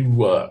trying to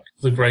work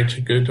for the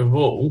greater good of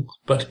all,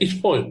 but is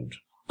foiled.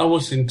 I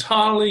was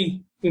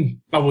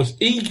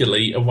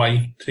eagerly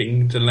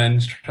awaiting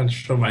Delenn's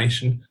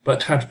transformation,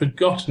 but had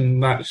forgotten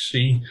that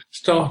she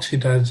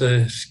started as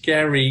a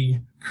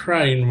scary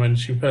crone when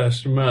she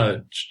first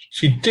emerged.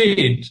 She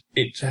did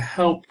it to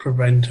help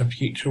prevent a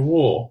future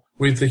war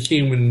with the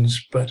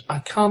humans, but I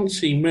can't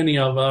see many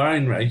of our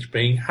own race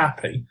being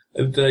happy.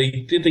 They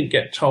didn't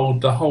get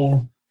told the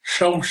whole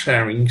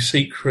soul-sharing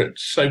secret,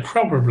 so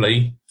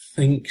probably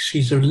think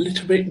she's a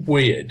little bit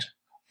weird.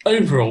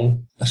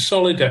 Overall, a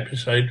solid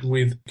episode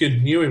with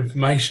good new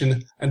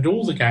information and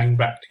all the gang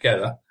back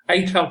together.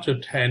 8 out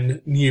of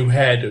 10 new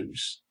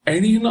hairdos.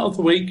 Alien of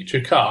the Week,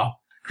 Jakar.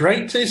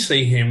 Great to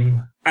see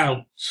him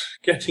out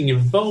getting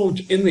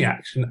involved in the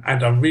action,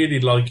 and I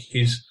really like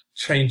his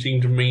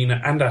changing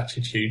demeanour and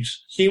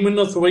attitudes. Human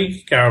of the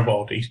Week,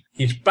 Garibaldi.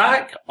 He's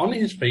back on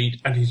his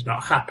feet and he's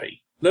not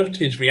happy. Loved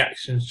his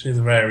reactions to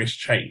the various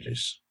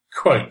changes.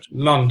 Quote,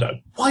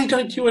 Lando, why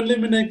don't you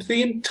eliminate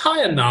the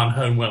entire Narn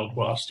homeworld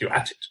whilst you're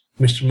at it?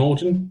 Mr.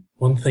 Morden,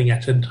 one thing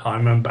at a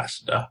time,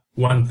 Ambassador.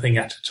 One thing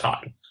at a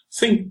time.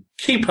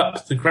 Keep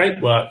up the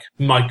great work,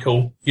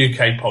 Michael,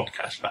 UK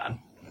podcast fan.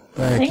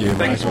 Thank you,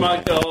 Thanks,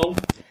 Michael.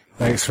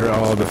 Thanks for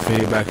all the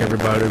feedback,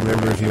 everybody.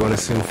 Remember, if you want to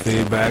send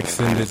feedback,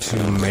 send it to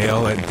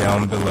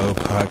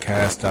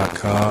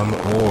mail@downbelowpodcast.com,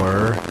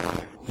 or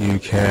you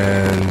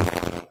can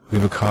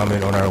leave a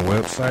comment on our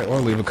website or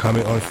leave a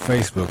comment on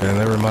Facebook. And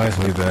that reminds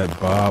me that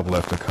Bob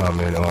left a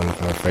comment on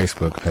our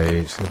Facebook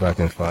page. See if I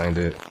can find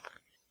it.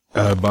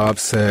 Bob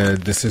said,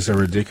 this is a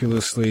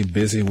ridiculously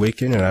busy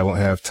weekend and I won't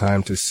have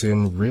time to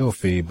send real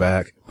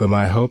feedback, but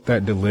my hope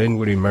that Delenn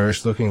would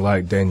emerge looking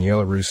like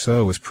Danielle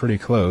Rousseau was pretty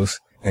close.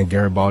 And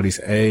Garibaldi's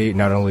aide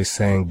not only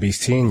saying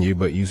 "Beastin' you,"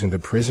 but using the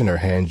prisoner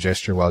hand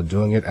gesture while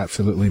doing it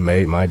absolutely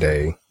made my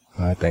day.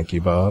 Thank you,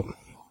 Bob.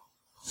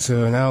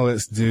 So now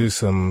let's do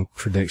some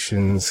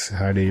predictions.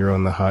 Heidi, you're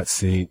on the hot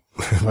seat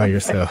by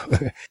yourself.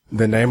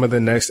 The name of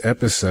the next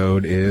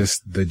episode is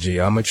The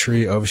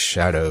Geometry of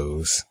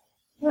Shadows.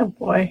 Oh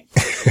boy.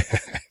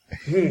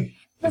 This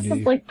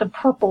is like the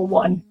purple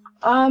one.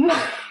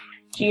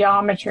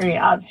 Geometry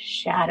of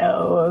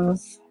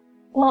Shadows.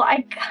 Well,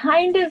 I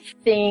kind of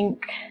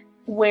think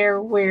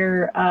where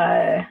we're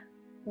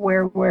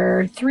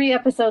 3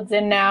 episodes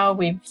in now,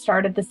 we've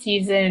started the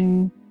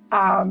season.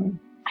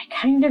 I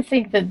kind of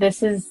think that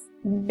this is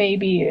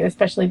maybe,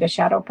 especially the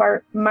shadow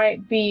part,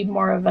 might be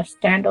more of a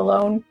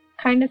standalone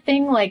kind of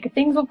thing. Like,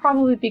 things will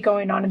probably be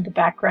going on in the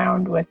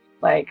background with,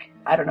 like,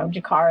 I don't know,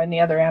 Jakar and the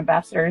other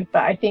ambassadors,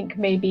 but I think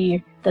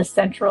maybe the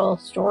central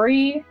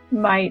story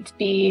might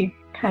be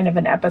kind of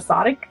an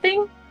episodic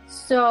thing.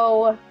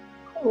 So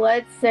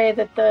let's say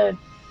that the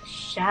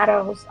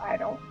shadows, I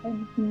don't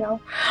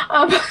know.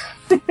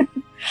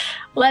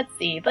 Let's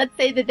see. Let's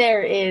say that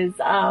there is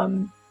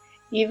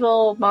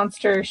evil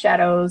monster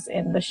shadows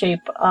in the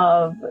shape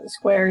of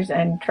squares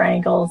and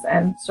triangles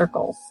and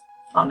circles.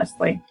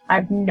 Honestly, I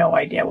have no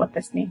idea what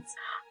this means.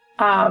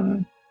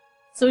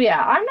 So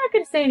yeah, I'm not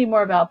going to say any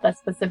more about that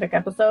specific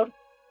episode,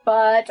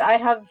 but I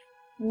have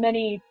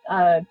many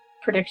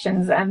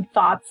predictions and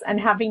thoughts, and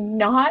having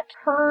not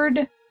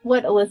heard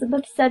what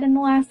Elizabeth said in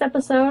the last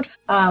episode,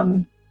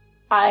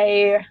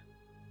 I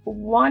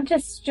want to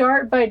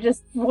start by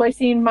just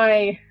voicing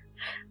my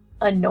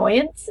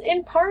annoyance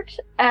in part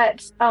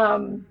at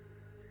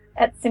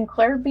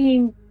Sinclair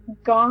being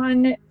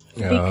gone,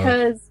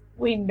 because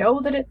we know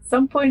that at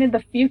some point in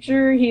the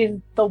future he's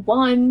the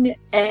one,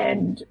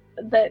 and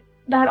that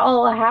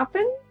all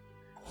happened.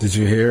 Did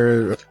you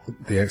hear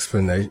the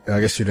explanation? I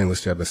guess you didn't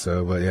listen to the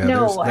episode, but yeah,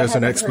 no, there's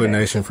an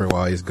explanation for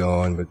why he's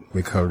gone, but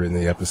we covered it in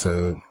the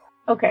episode.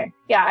 Okay.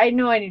 Yeah, I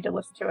know I need to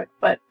listen to it,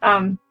 but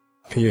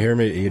Can you hear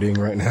me eating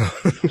right now?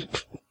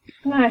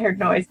 I heard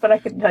noise, but I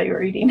couldn't tell you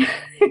were eating.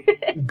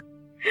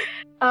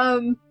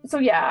 So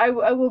yeah, I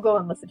will go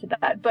and listen to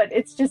that. But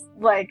it's just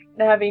like,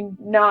 having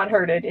not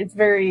heard it, it's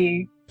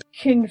very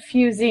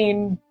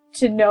confusing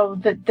to know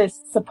that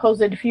this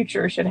supposed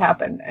future should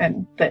happen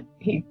and that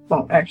he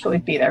won't actually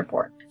be there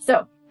for it.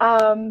 So,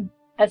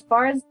 as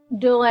far as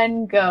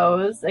Delenn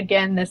goes,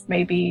 again, this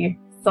may be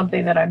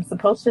something that I'm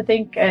supposed to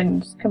think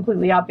and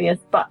completely obvious,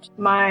 but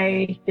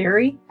my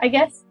theory, I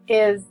guess,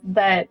 is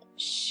that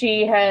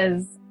she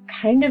has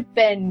kind of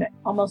been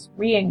almost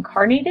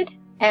reincarnated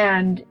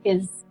and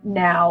is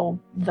now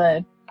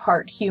the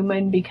part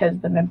human because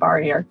the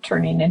Minbari are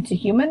turning into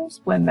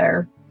humans when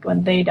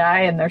they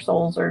die and their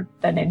souls are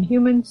then in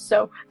humans.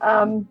 So,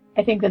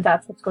 I think that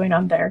that's what's going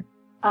on there.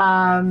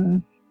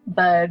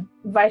 The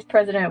vice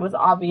president was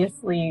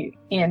obviously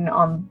in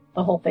on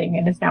the whole thing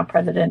and is now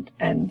president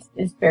and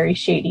is very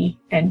shady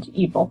and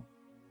evil.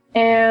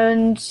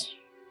 And,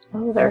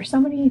 there are so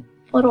many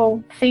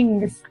little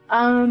things.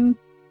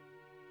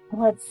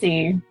 Let's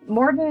see.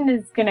 Morden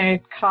is gonna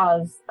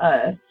cause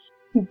a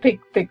big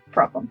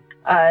problem.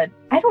 I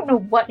don't know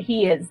what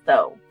he is,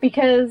 though,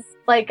 because,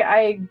 like,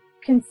 I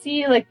can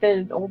see, like,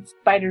 the old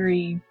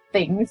spidery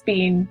things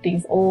being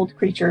these old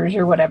creatures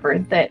or whatever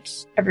that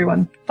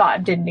everyone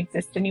thought didn't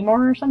exist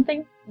anymore or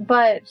something.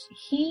 But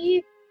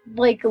he,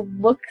 like,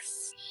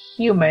 looks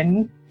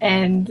human,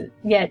 and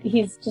yet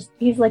he's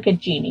like a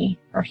genie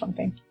or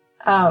something.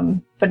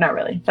 But not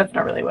really. That's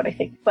not really what I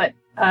think. But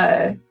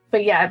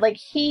yeah, like,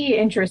 he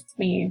interests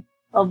me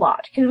a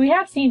lot, because we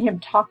have seen him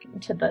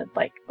talking to the,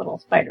 like, little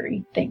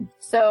spidery thing.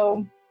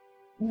 So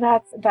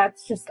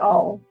that's just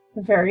all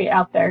very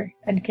out there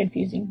and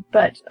confusing.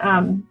 But,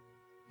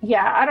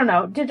 yeah, I don't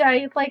know. Did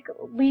I, like,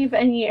 leave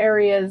any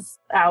areas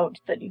out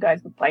that you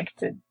guys would like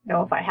to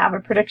know if I have a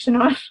prediction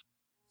on?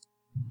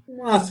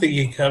 Well, I think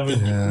you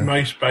covered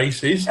most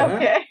bases.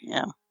 Okay.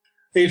 Yeah.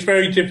 It's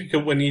very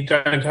difficult when you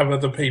don't have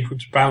other people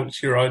to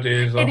bounce your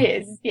ideas off.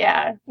 It is,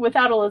 yeah.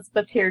 Without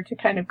Elizabeth here to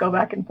kind of go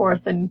back and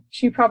forth, and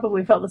she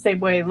probably felt the same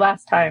way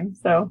last time,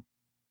 so.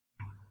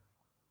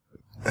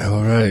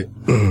 All right.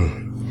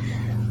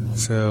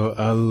 So,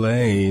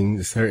 Elaine,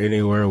 is there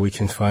anywhere we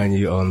can find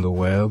you on the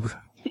web?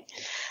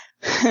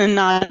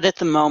 Not at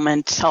the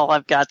moment. All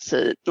I've got's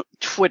a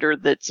Twitter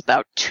that's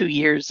about 2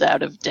 years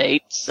out of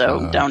date,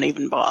 so don't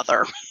even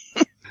bother.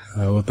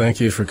 Well, thank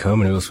you for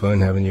coming. It was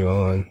fun having you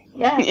on.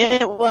 Yeah.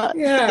 It was.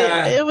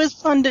 Yeah. It was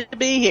fun to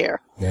be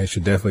here. Yeah, you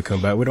should definitely come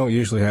back. We don't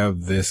usually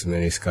have this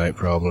many Skype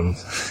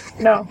problems.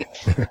 No.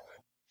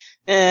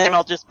 And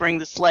I'll just bring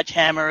the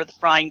sledgehammer, the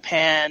frying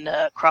pan,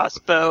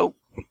 crossbow.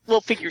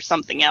 We'll figure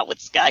something out with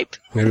Skype.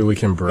 Maybe we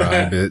can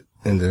bribe it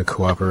into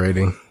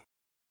cooperating.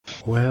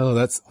 Well,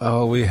 that's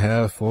all we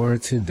have for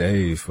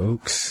today,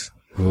 folks.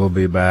 We'll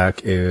be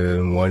back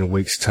in 1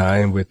 week's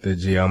time with the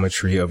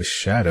Geometry of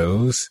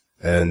Shadows.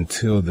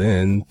 Until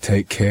then,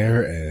 take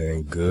care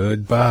and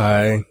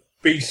goodbye.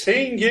 Be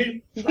seeing you.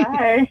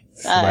 Bye.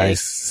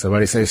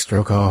 Somebody say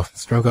stroke off.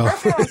 Stroke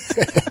off.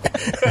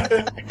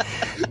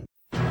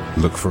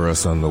 Look for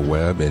us on the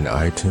web in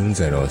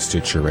iTunes and on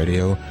Stitcher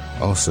Radio.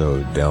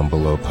 Also,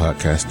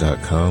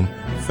 downbelowpodcast.com,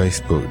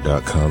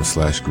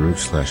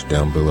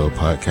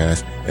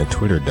 facebook.com/group/downbelowpodcast, and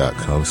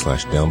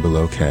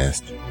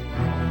twitter.com/downbelowcast.